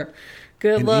over.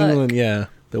 Good luck. In England, yeah.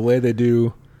 The way they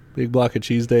do Big Block of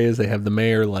Cheese Day is they have the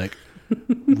mayor, like,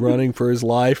 running for his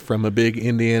life from a big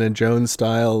Indiana Jones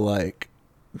style, like,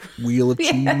 wheel of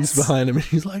cheese behind him. And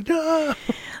he's like, no.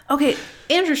 Okay,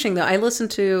 interesting, though. I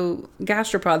listened to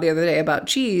Gastropod the other day about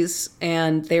cheese,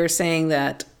 and they were saying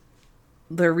that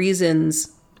the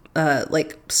reasons,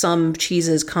 like, some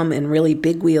cheeses come in really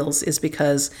big wheels is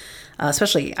because,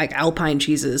 especially, like, Alpine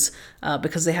cheeses,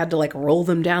 because they had to, like, roll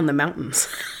them down the mountains.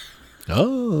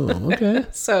 Oh, okay.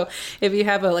 So if you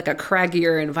have a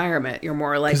craggier environment, you're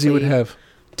more likely... Because you would have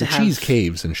the cheese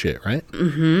caves and shit, right?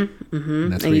 Mm-hmm, mm-hmm.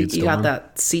 And that's where you got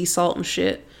that sea salt and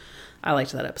shit. I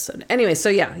liked that episode. Anyway, so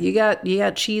yeah, you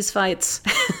got cheese fights.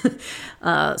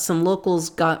 Some locals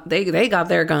got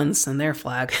their guns and their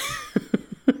flag.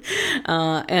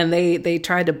 And they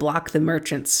tried to block the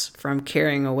merchants from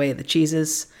carrying away the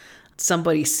cheeses.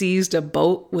 Somebody seized a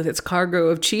boat with its cargo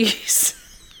of cheese.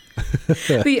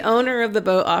 The owner of the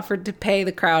boat offered to pay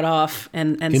the crowd off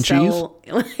and sell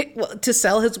to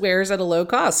sell his wares at a low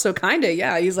cost. So kinda,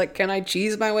 yeah. He's like, "Can I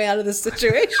cheese my way out of this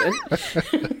situation?"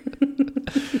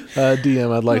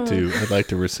 DM, I'd like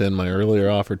to rescind my earlier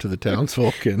offer to the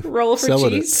townsfolk and roll for sell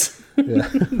cheese. Yeah.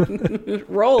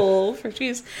 Roll for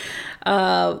cheese.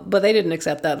 But they didn't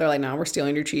accept that. They're like, "No, we're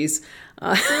stealing your cheese."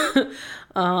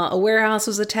 A warehouse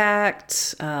was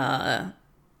attacked.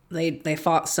 They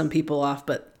fought some people off,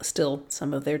 but still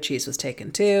some of their cheese was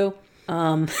taken too.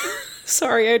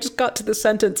 Sorry, I just got to the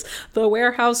sentence. The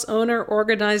warehouse owner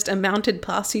organized a mounted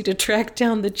posse to track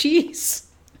down the cheese.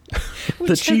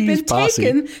 Which had been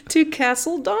taken to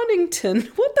Castle Donington.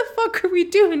 What the fuck are we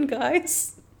doing,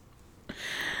 guys?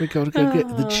 We gotta go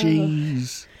get the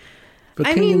cheese. For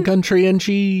king and country and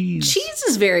cheese. Cheese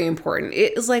is very important.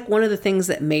 It is like one of the things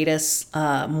that made us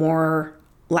more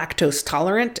lactose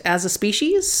tolerant as a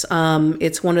species.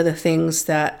 It's one of the things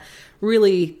that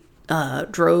really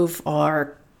drove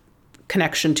our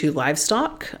connection to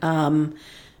livestock.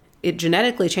 It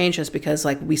genetically changed us because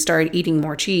like we started eating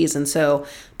more cheese, and so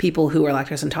people who were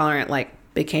lactose intolerant like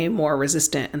became more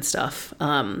resistant and stuff.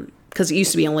 Because it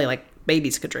used to be only like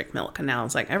babies could drink milk, and now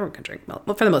it's like everyone can drink milk.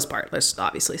 Well, for the most part, there's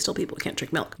obviously still people who can't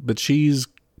drink milk. But cheese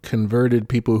converted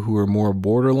people who were more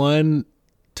borderline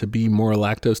to be more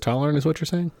lactose tolerant, is what you're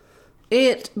saying?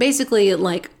 It basically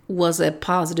like was a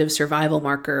positive survival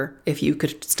marker if you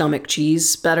could stomach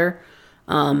cheese better,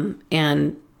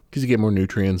 and because you get more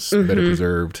nutrients, better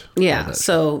preserved. Yeah,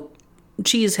 so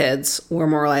cheese heads were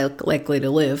more likely to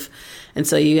live, and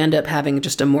so you end up having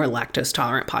just a more lactose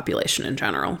tolerant population in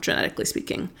general, genetically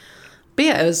speaking. But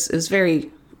yeah, it was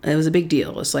a big deal.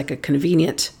 It was like a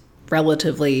convenient,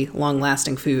 relatively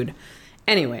long-lasting food.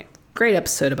 Anyway, great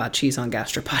episode about cheese on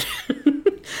Gastropod.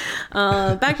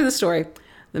 Back to the story.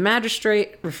 The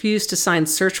magistrate refused to sign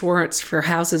search warrants for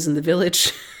houses in the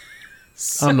village.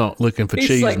 So I'm not looking for cheese,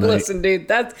 he's like, mate. Listen, dude,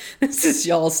 this is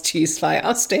y'all's cheese fight.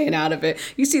 I'm staying out of it.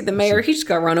 You see the mayor, he just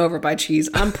got run over by cheese.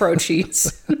 I'm pro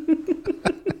cheese.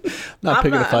 Not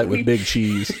picking a fight with big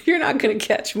cheese. You're not going to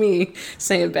catch me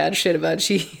saying bad shit about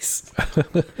cheese.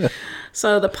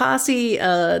 So the posse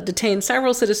detained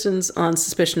several citizens on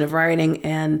suspicion of rioting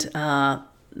and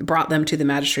brought them to the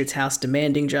magistrate's house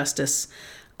demanding justice.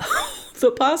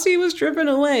 The posse was driven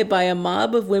away by a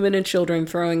mob of women and children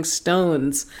throwing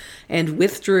stones and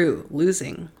withdrew,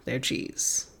 losing their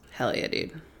cheese. Hell yeah,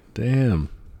 dude. Damn.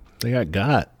 They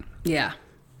got. Yeah.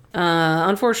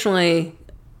 Unfortunately,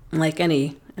 like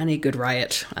any good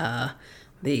riot,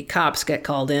 the cops get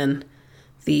called in.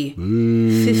 The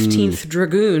 15th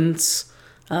Dragoons.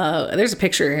 There's a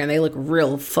picture here, and they look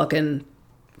real fucking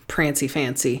prancy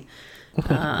fancy.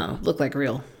 Look like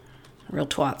real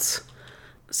twats.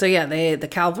 So yeah, the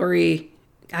cavalry,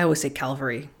 I always say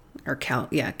cavalry. Or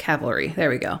cavalry. There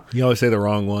we go. You always say the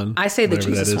wrong one. I say the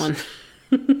Jesus one.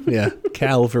 Yeah,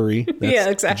 Calvary. That's yeah,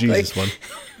 exactly. The Jesus one.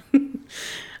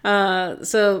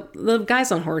 So the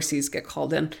guys on horses get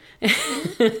called in,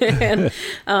 and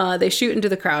they shoot into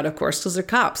the crowd, of course, because they're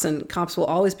cops, and cops will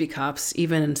always be cops,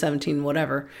 even in 17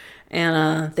 whatever.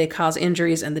 And they cause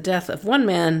injuries and the death of one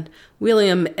man,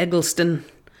 William Eggleston,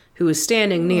 who was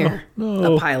standing near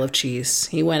a pile of cheese.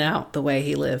 He went out the way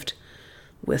he lived,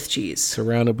 with cheese.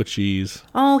 Surrounded with cheese.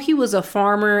 Oh, he was a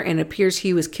farmer, and it appears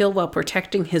he was killed while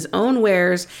protecting his own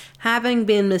wares, having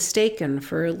been mistaken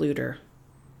for a looter.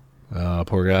 Oh,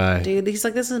 poor guy. Dude, he's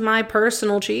like, this is my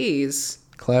personal cheese.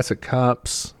 Classic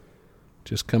cops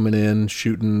just coming in,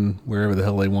 shooting wherever the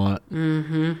hell they want.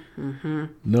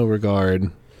 No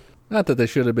regard. Not that they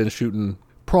should have been shooting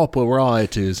proper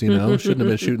rioters, you know. Shouldn't have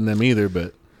been shooting them either,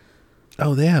 but...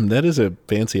 Oh, damn, that is a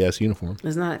fancy-ass uniform.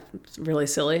 Isn't that really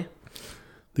silly?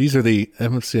 These are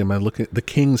let's see, am I looking at the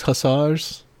King's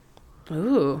Hussars?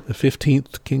 Ooh. The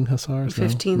 15th King Hussars?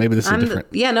 15th. No? Maybe this is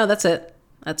different. No, that's it.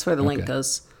 That's where the link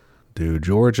goes. Dude,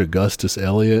 George Augustus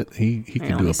Eliot, he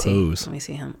could do a pose. Let me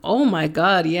see him. Oh my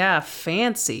God, yeah,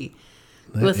 fancy.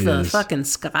 With the fucking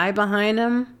sky behind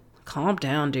him. Calm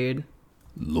down, dude.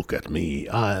 Look at me,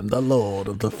 I am the Lord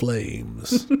of the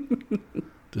Flames.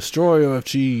 Destroyer of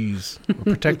cheese.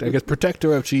 Or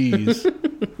protector of cheese.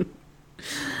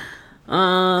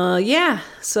 Yeah,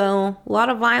 so a lot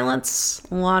of violence,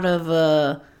 a lot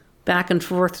of back and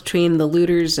forth between the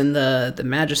looters and the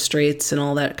magistrates and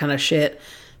all that kind of shit.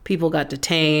 People got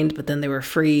detained, but then they were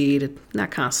freed,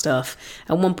 that kind of stuff.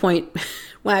 At one point,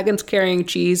 wagons carrying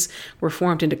cheese were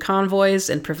formed into convoys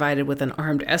and provided with an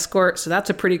armed escort. So that's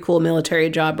a pretty cool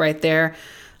military job right there.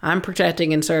 I'm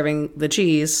protecting and serving the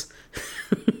cheese.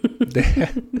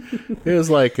 It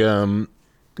was like,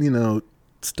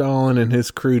 Stalin and his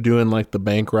crew doing like the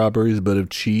bank robberies, but of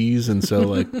cheese. And so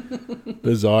like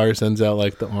the Tsar sends out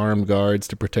like the armed guards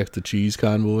to protect the cheese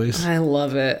convoys. I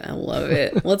love it.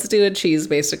 Let's do a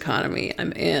cheese-based economy.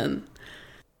 I'm in.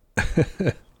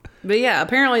 But yeah,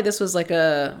 apparently this was like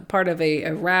a part of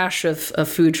a rash of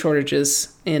food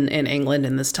shortages in England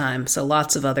in this time. So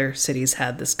lots of other cities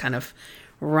had this kind of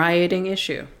rioting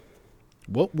issue.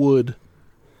 What would,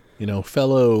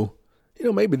 fellow...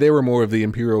 maybe they were more of the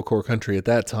imperial core country at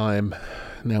that time.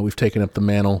 Now we've taken up the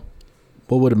mantle.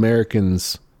 What would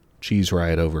Americans cheese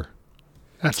riot over?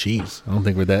 Not cheese. I don't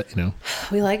think we're that,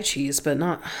 We like cheese, but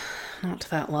not to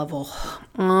that level.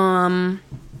 I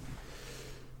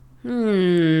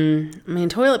mean,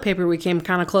 toilet paper, we came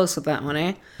kind of close with that one,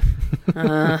 eh?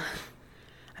 I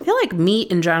feel like meat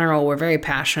in general we're very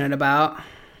passionate about.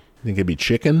 Think it'd be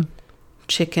chicken?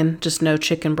 Chicken, just no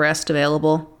chicken breast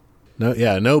available.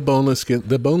 No boneless skin.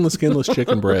 The boneless, skinless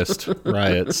chicken breast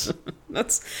riots.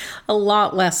 That's a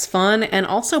lot less fun and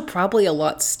also probably a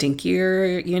lot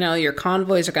stinkier. Your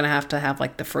convoys are going to have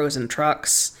like the frozen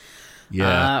trucks.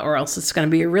 Yeah. Or else it's going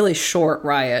to be a really short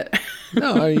riot.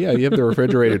 No, yeah. You have the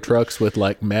refrigerated trucks with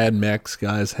like Mad Max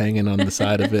guys hanging on the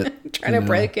side of it. Trying to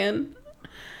break in.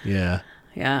 Yeah.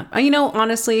 Yeah.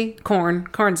 Honestly,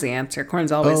 corn's the answer.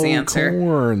 Corn's always the answer.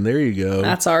 Corn. There you go.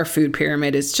 That's our food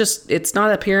pyramid. It's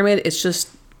not a pyramid. It's just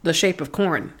the shape of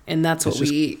corn. And that's what we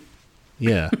eat.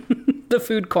 Yeah. The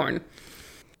food corn.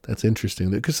 That's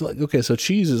interesting. Because, so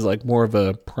cheese is like more of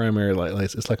a primary,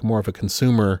 it's like more of a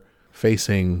consumer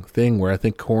facing thing where I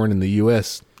think corn in the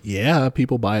U.S.,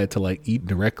 people buy it to like eat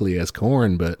directly as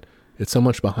corn, but it's so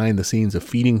much behind the scenes of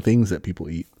feeding things that people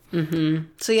eat. Mm-hmm.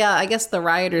 So yeah, I guess the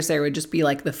rioters there would just be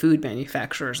like the food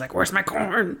manufacturers, like, where's my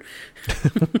corn?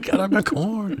 Got my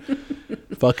corn.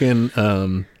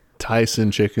 Fucking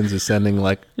Tyson Chickens is sending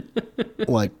like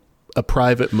a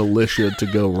private militia to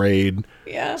go raid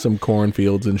some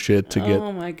cornfields and shit to get.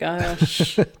 Oh my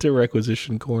gosh. To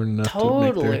requisition corn enough to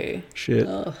make their shit.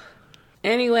 Ugh.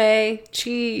 Anyway,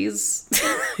 cheese.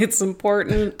 It's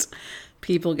important.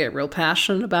 People get real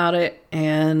passionate about it,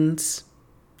 and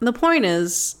the point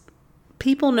is,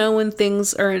 people know when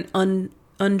things are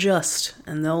unjust,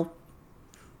 and they'll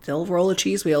roll a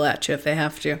cheese wheel at you if they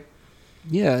have to.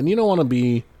 Yeah, and you don't want to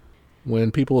be, when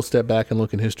people step back and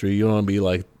look in history, you don't want to be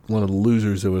like one of the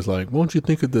losers that was like, won't you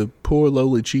think of the poor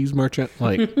lowly cheese merchant?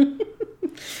 Like,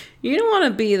 you don't want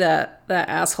to be that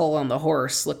asshole on the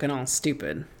horse looking all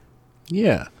stupid.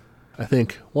 Yeah, I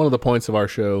think one of the points of our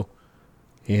show,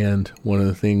 and one of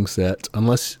the things that,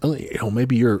 unless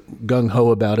maybe you're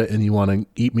gung-ho about it and you want to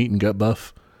eat meat and gut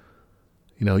buff,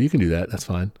 you can do that. That's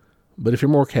fine. But if you're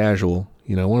more casual,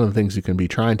 one of the things you can be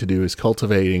trying to do is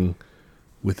cultivating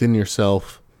within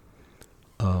yourself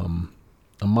a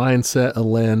mindset, a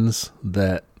lens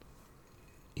that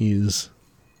is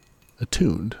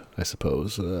attuned, I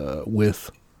suppose,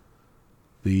 with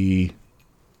the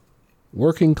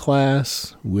working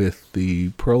class, with the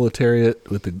proletariat,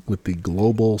 with the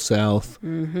global South,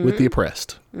 with the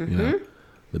oppressed. You know,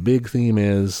 the big theme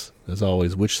is, as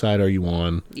always, which side are you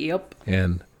on? Yep.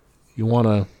 And you want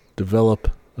to develop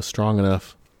a strong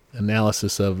enough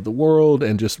analysis of the world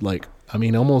and just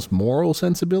almost moral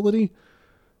sensibility.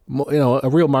 You know, a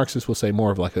real Marxist will say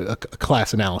more of like a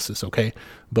class analysis, okay?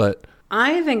 But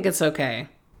I think it's okay.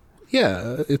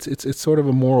 Yeah, it's sort of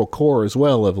a moral core as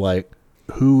well of like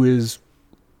who is,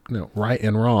 you know, right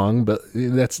and wrong. But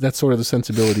that's sort of the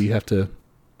sensibility you have to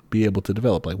be able to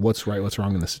develop. Like what's right, what's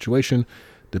wrong in the situation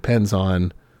depends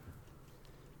on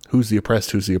who's the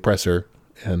oppressed, who's the oppressor,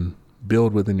 and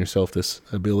build within yourself this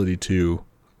ability to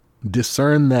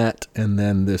discern that, and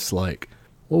then this like,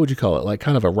 what would you call it? Like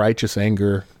kind of a righteous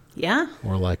anger. Yeah.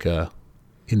 Or like a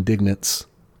indignance.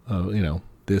 You know,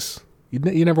 this you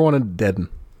never want to deaden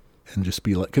and just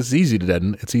be like, because it's easy to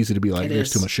deaden. It's easy to be like,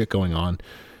 there's too much shit going on.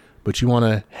 But you want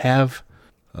to have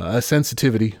a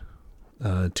sensitivity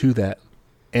to that.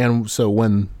 And so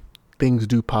when things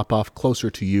do pop off closer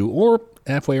to you or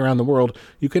halfway around the world,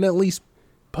 you can at least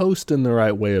post in the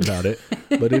right way about it.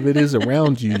 But if it is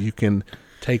around you, you can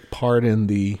take part in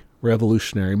the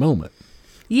revolutionary moment.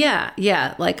 Yeah,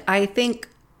 yeah. Like, I think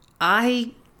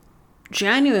I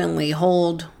genuinely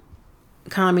hold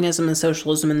communism and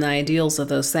socialism and the ideals of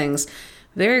those things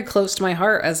very close to my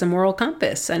heart as a moral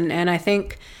compass. And I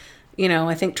think, you know,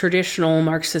 I think traditional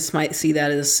Marxists might see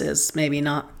that as maybe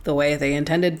not the way they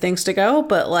intended things to go,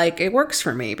 but like it works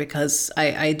for me because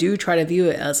I do try to view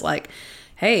it as like,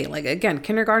 hey, like again,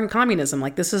 kindergarten communism,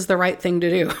 like this is the right thing to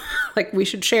do. Like we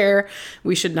should share,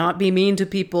 we should not be mean to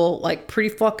people, like pretty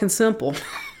fucking simple.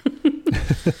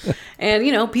 And,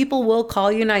 you know, people will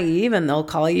call you naive and they'll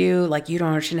call you like, you don't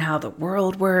understand how the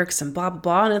world works and blah, blah,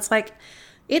 blah. And it's like,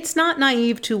 it's not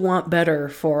naive to want better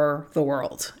for the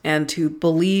world and to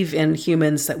believe in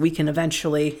humans that we can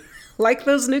eventually, like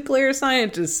those nuclear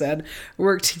scientists said,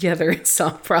 work together and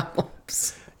solve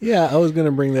problems. Yeah, I was going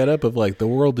to bring that up of like the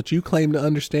world that you claim to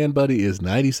understand, buddy, is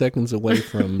 90 seconds away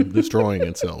from destroying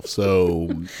itself.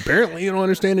 So apparently you don't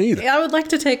understand it either. Yeah, I would like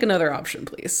to take another option,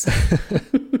 please.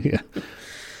 Yeah.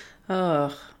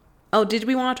 Oh, did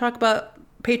we want to talk about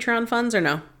Patreon funds or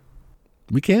no?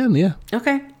 We can, yeah.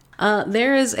 Okay.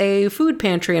 There is a food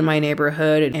pantry in my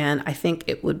neighborhood, and I think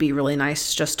it would be really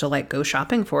nice just to like go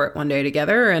shopping for it one day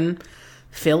together and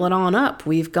fill it on up.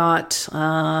 We've got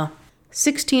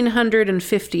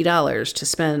 $1,650 to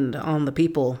spend on the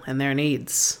people and their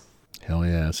needs. Hell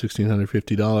yeah,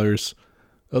 $1,650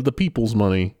 of the people's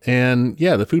money. And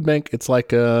yeah, the food bank, it's like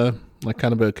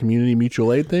kind of a community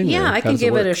mutual aid thing? Yeah, I can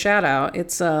give it a shout out.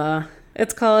 It's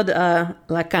called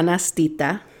La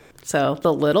Canastita, so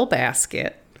the little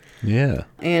basket. Yeah.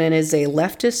 And it is a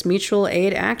leftist mutual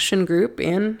aid action group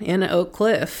in Oak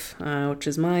Cliff, which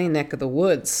is my neck of the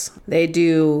woods. They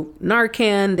do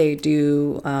Narcan, they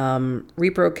do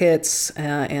repro kits,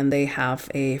 and they have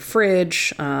a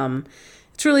fridge.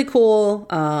 It's really cool.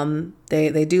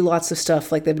 They do lots of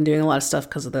stuff. Like they've been doing a lot of stuff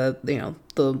because of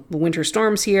the winter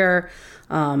storms here.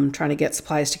 Trying to get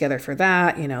supplies together for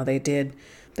that. You know, they're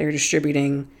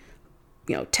distributing,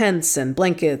 you know, tents and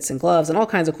blankets and gloves and all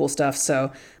kinds of cool stuff.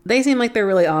 So they seem like they're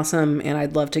really awesome, and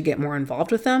I'd love to get more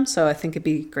involved with them. So I think it'd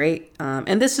be great.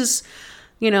 And this is,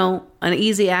 you know, an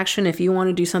easy action if you want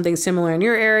to do something similar in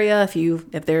your area.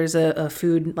 If there's a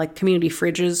food, like community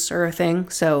fridges are a thing.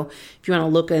 So if you want to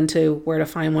look into where to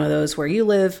find one of those where you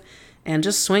live and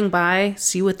just swing by,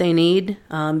 see what they need.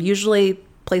 Usually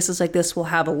places like this will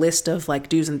have a list of like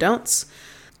do's and don'ts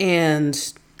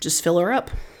and just fill her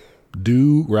up.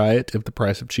 Do right if the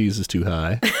price of cheese is too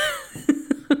high.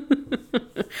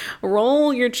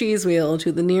 Roll your cheese wheel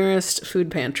to the nearest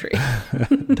food pantry.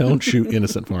 Don't shoot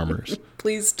innocent farmers.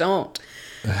 Please don't.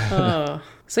 So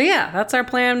yeah, that's our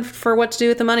plan for what to do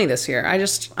with the money this year. I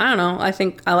don't know. I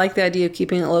think I like the idea of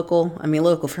keeping it local. I mean,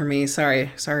 local for me.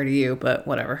 Sorry to you, but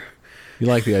whatever. You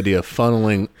like the idea of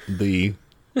funneling the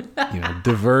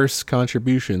diverse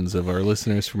contributions of our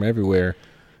listeners from everywhere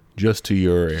just to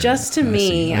your area. Just to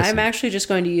me. I'm actually just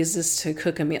going to use this to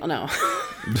cook a meal. No.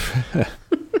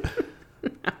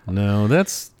 No,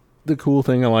 that's the cool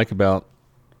thing I like about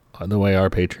the way our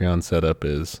Patreon setup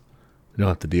is. We don't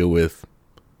have to deal with,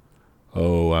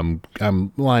 I'm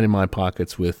lining my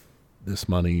pockets with this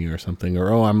money or something,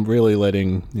 or I'm really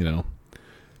letting,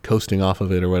 coasting off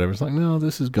of it or whatever. It's like, no,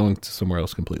 this is going to somewhere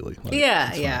else completely. Like,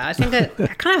 yeah. I think that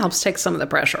kind of helps take some of the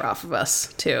pressure off of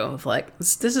us too. Of like,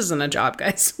 this isn't a job,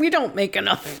 guys. We don't make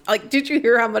enough. Like, did you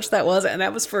hear how much that was? And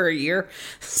that was for a year.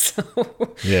 So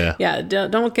yeah.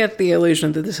 Don't get the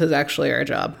illusion that this is actually our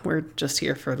job. We're just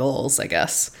here for the lulz, I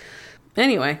guess.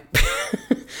 Anyway,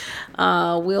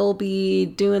 we'll be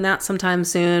doing that sometime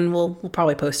soon. We'll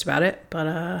probably post about it,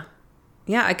 but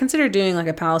yeah, I consider doing like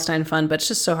a Palestine fund, but it's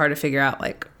just so hard to figure out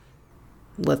like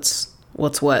what's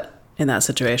what in that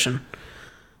situation.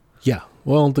 Yeah.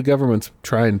 Well, the government's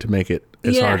trying to make it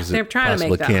as hard as it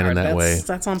possibly can in that way.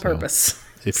 That's on purpose.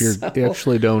 If you're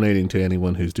actually donating to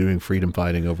anyone who's doing freedom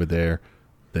fighting over there,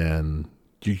 then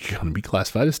you're going to be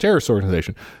classified as a terrorist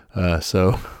organization.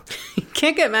 So you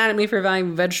can't get mad at me for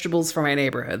buying vegetables for my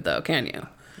neighborhood, though, can you?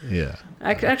 Yeah.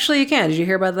 Actually, you can. Did you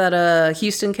hear about that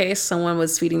Houston case? Someone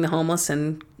was feeding the homeless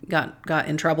and got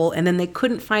in trouble, and then they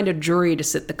couldn't find a jury to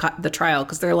sit the trial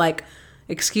because they're like,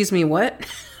 "Excuse me, what?"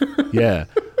 Yeah,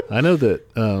 I know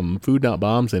that Food Not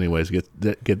Bombs, anyways,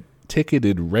 get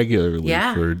ticketed regularly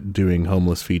for doing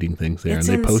homeless feeding things there, and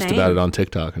they post about it on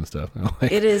TikTok and stuff.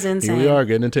 Like, it is insane. Here we are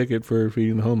getting a ticket for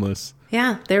feeding the homeless.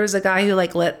 Yeah, there was a guy who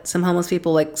like let some homeless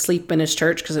people like sleep in his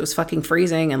church because it was fucking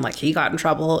freezing, and like he got in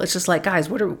trouble. It's just like, guys,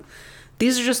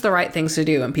 these are just the right things to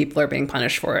do, and people are being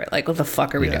punished for it. Like, what the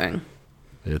fuck are we doing?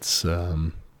 It's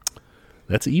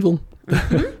that's evil.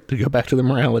 Mm-hmm. To go back to the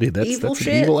morality, that's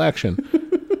an evil action.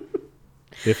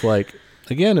 If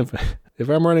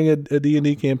I'm running a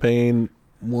D&D campaign,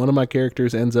 one of my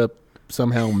characters ends up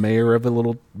somehow mayor of a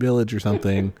little village or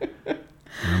something, and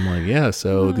I'm like,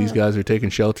 so these guys are taking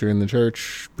shelter in the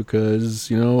church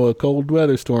because, a cold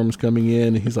weather storm's coming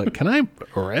in. And he's like, can I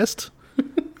arrest?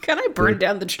 Can I burn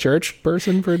down the church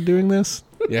person for doing this?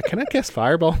 Yeah, can I cast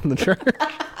fireball in the church?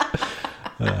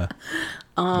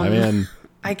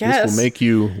 I guess this will make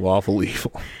you lawful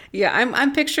evil. Yeah,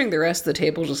 I'm picturing the rest of the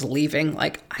table just leaving.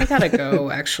 Like, I gotta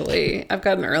go, actually. I've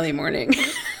got an early morning.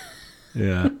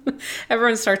 Yeah.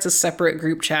 Everyone starts a separate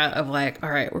group chat of like,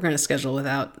 all right, we're going to schedule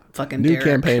without fucking New Derek.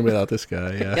 campaign without this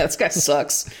guy, yeah. Yeah, this guy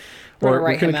sucks. We're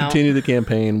going to continue the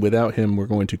campaign without him. We're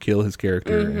going to kill his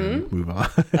character and move on.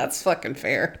 That's fucking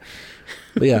fair.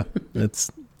 But yeah,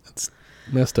 it's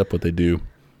messed up what they do.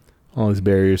 All these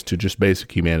barriers to just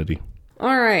basic humanity.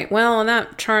 All right. Well, on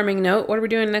that charming note, what are we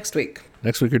doing next week?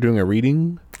 Next week, we're doing a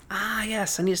reading. Ah,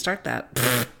 yes. I need to start that.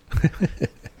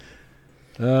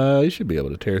 You should be able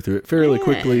to tear through it fairly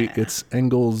quickly. It's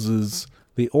Engels'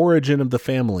 The Origin of the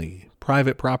Family,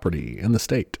 Private Property, and the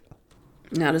State.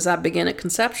 Now, does that begin at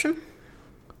conception?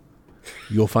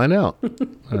 You'll find out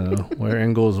where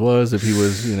Engels was, if he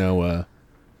was,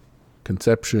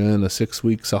 conception, a 6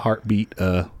 weeks, a heartbeat.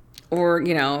 Or,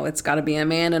 it's got to be a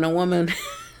man and a woman.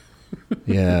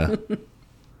 Yeah.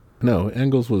 No,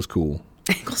 Engels was cool.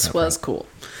 Engels was cool.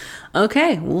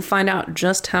 Okay, we'll find out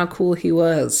just how cool he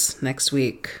was next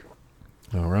week.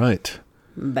 All right.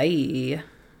 Bye.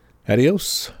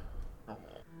 Adios.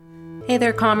 Hey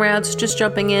there, comrades. Just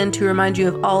jumping in to remind you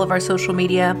of all of our social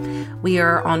media. We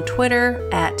are on Twitter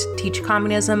at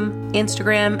TeachCommunism,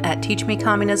 Instagram at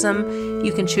TeachMeCommunism.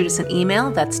 You can shoot us an email.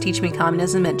 That's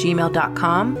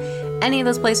teachmecommunism@gmail.com. Any of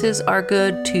those places are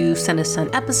good to send us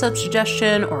an episode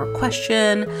suggestion or a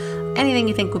question, anything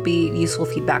you think would be useful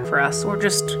feedback for us, or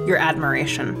just your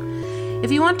admiration.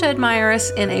 If you want to admire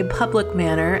us in a public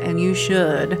manner, and you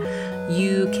should,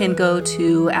 you can go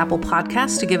to Apple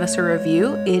Podcasts to give us a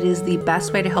review. It is the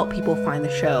best way to help people find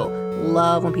the show.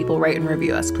 Love when people rate and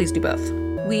review us. Please do both.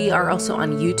 We are also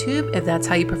on YouTube, if that's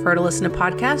how you prefer to listen to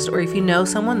podcasts, or if you know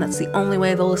someone that's the only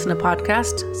way they'll listen to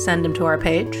podcasts, send them to our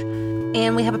page.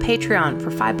 And we have a Patreon.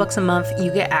 For $5 a month,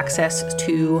 you get access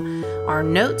to our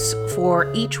notes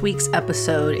for each week's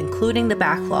episode, including the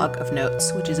backlog of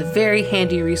notes, which is a very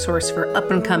handy resource for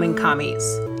up-and-coming commies.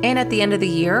 And at the end of the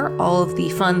year, all of the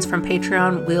funds from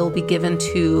Patreon will be given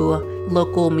to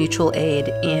local mutual aid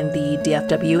in the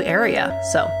DFW area.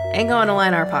 So, ain't going to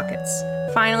line our pockets.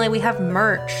 Finally, we have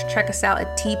merch. Check us out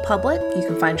at TeePublic. You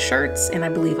can find shirts and I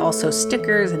believe also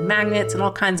stickers and magnets and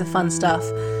all kinds of fun stuff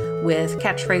with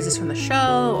catchphrases from the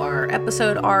show or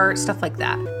episode art, stuff like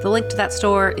that. The link to that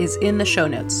store is in the show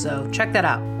notes, so check that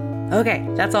out. Okay,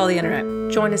 that's all the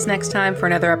internet. Join us next time for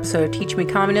another episode of Teach Me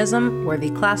Communism, where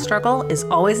the class struggle is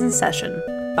always in session.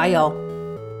 Bye, y'all.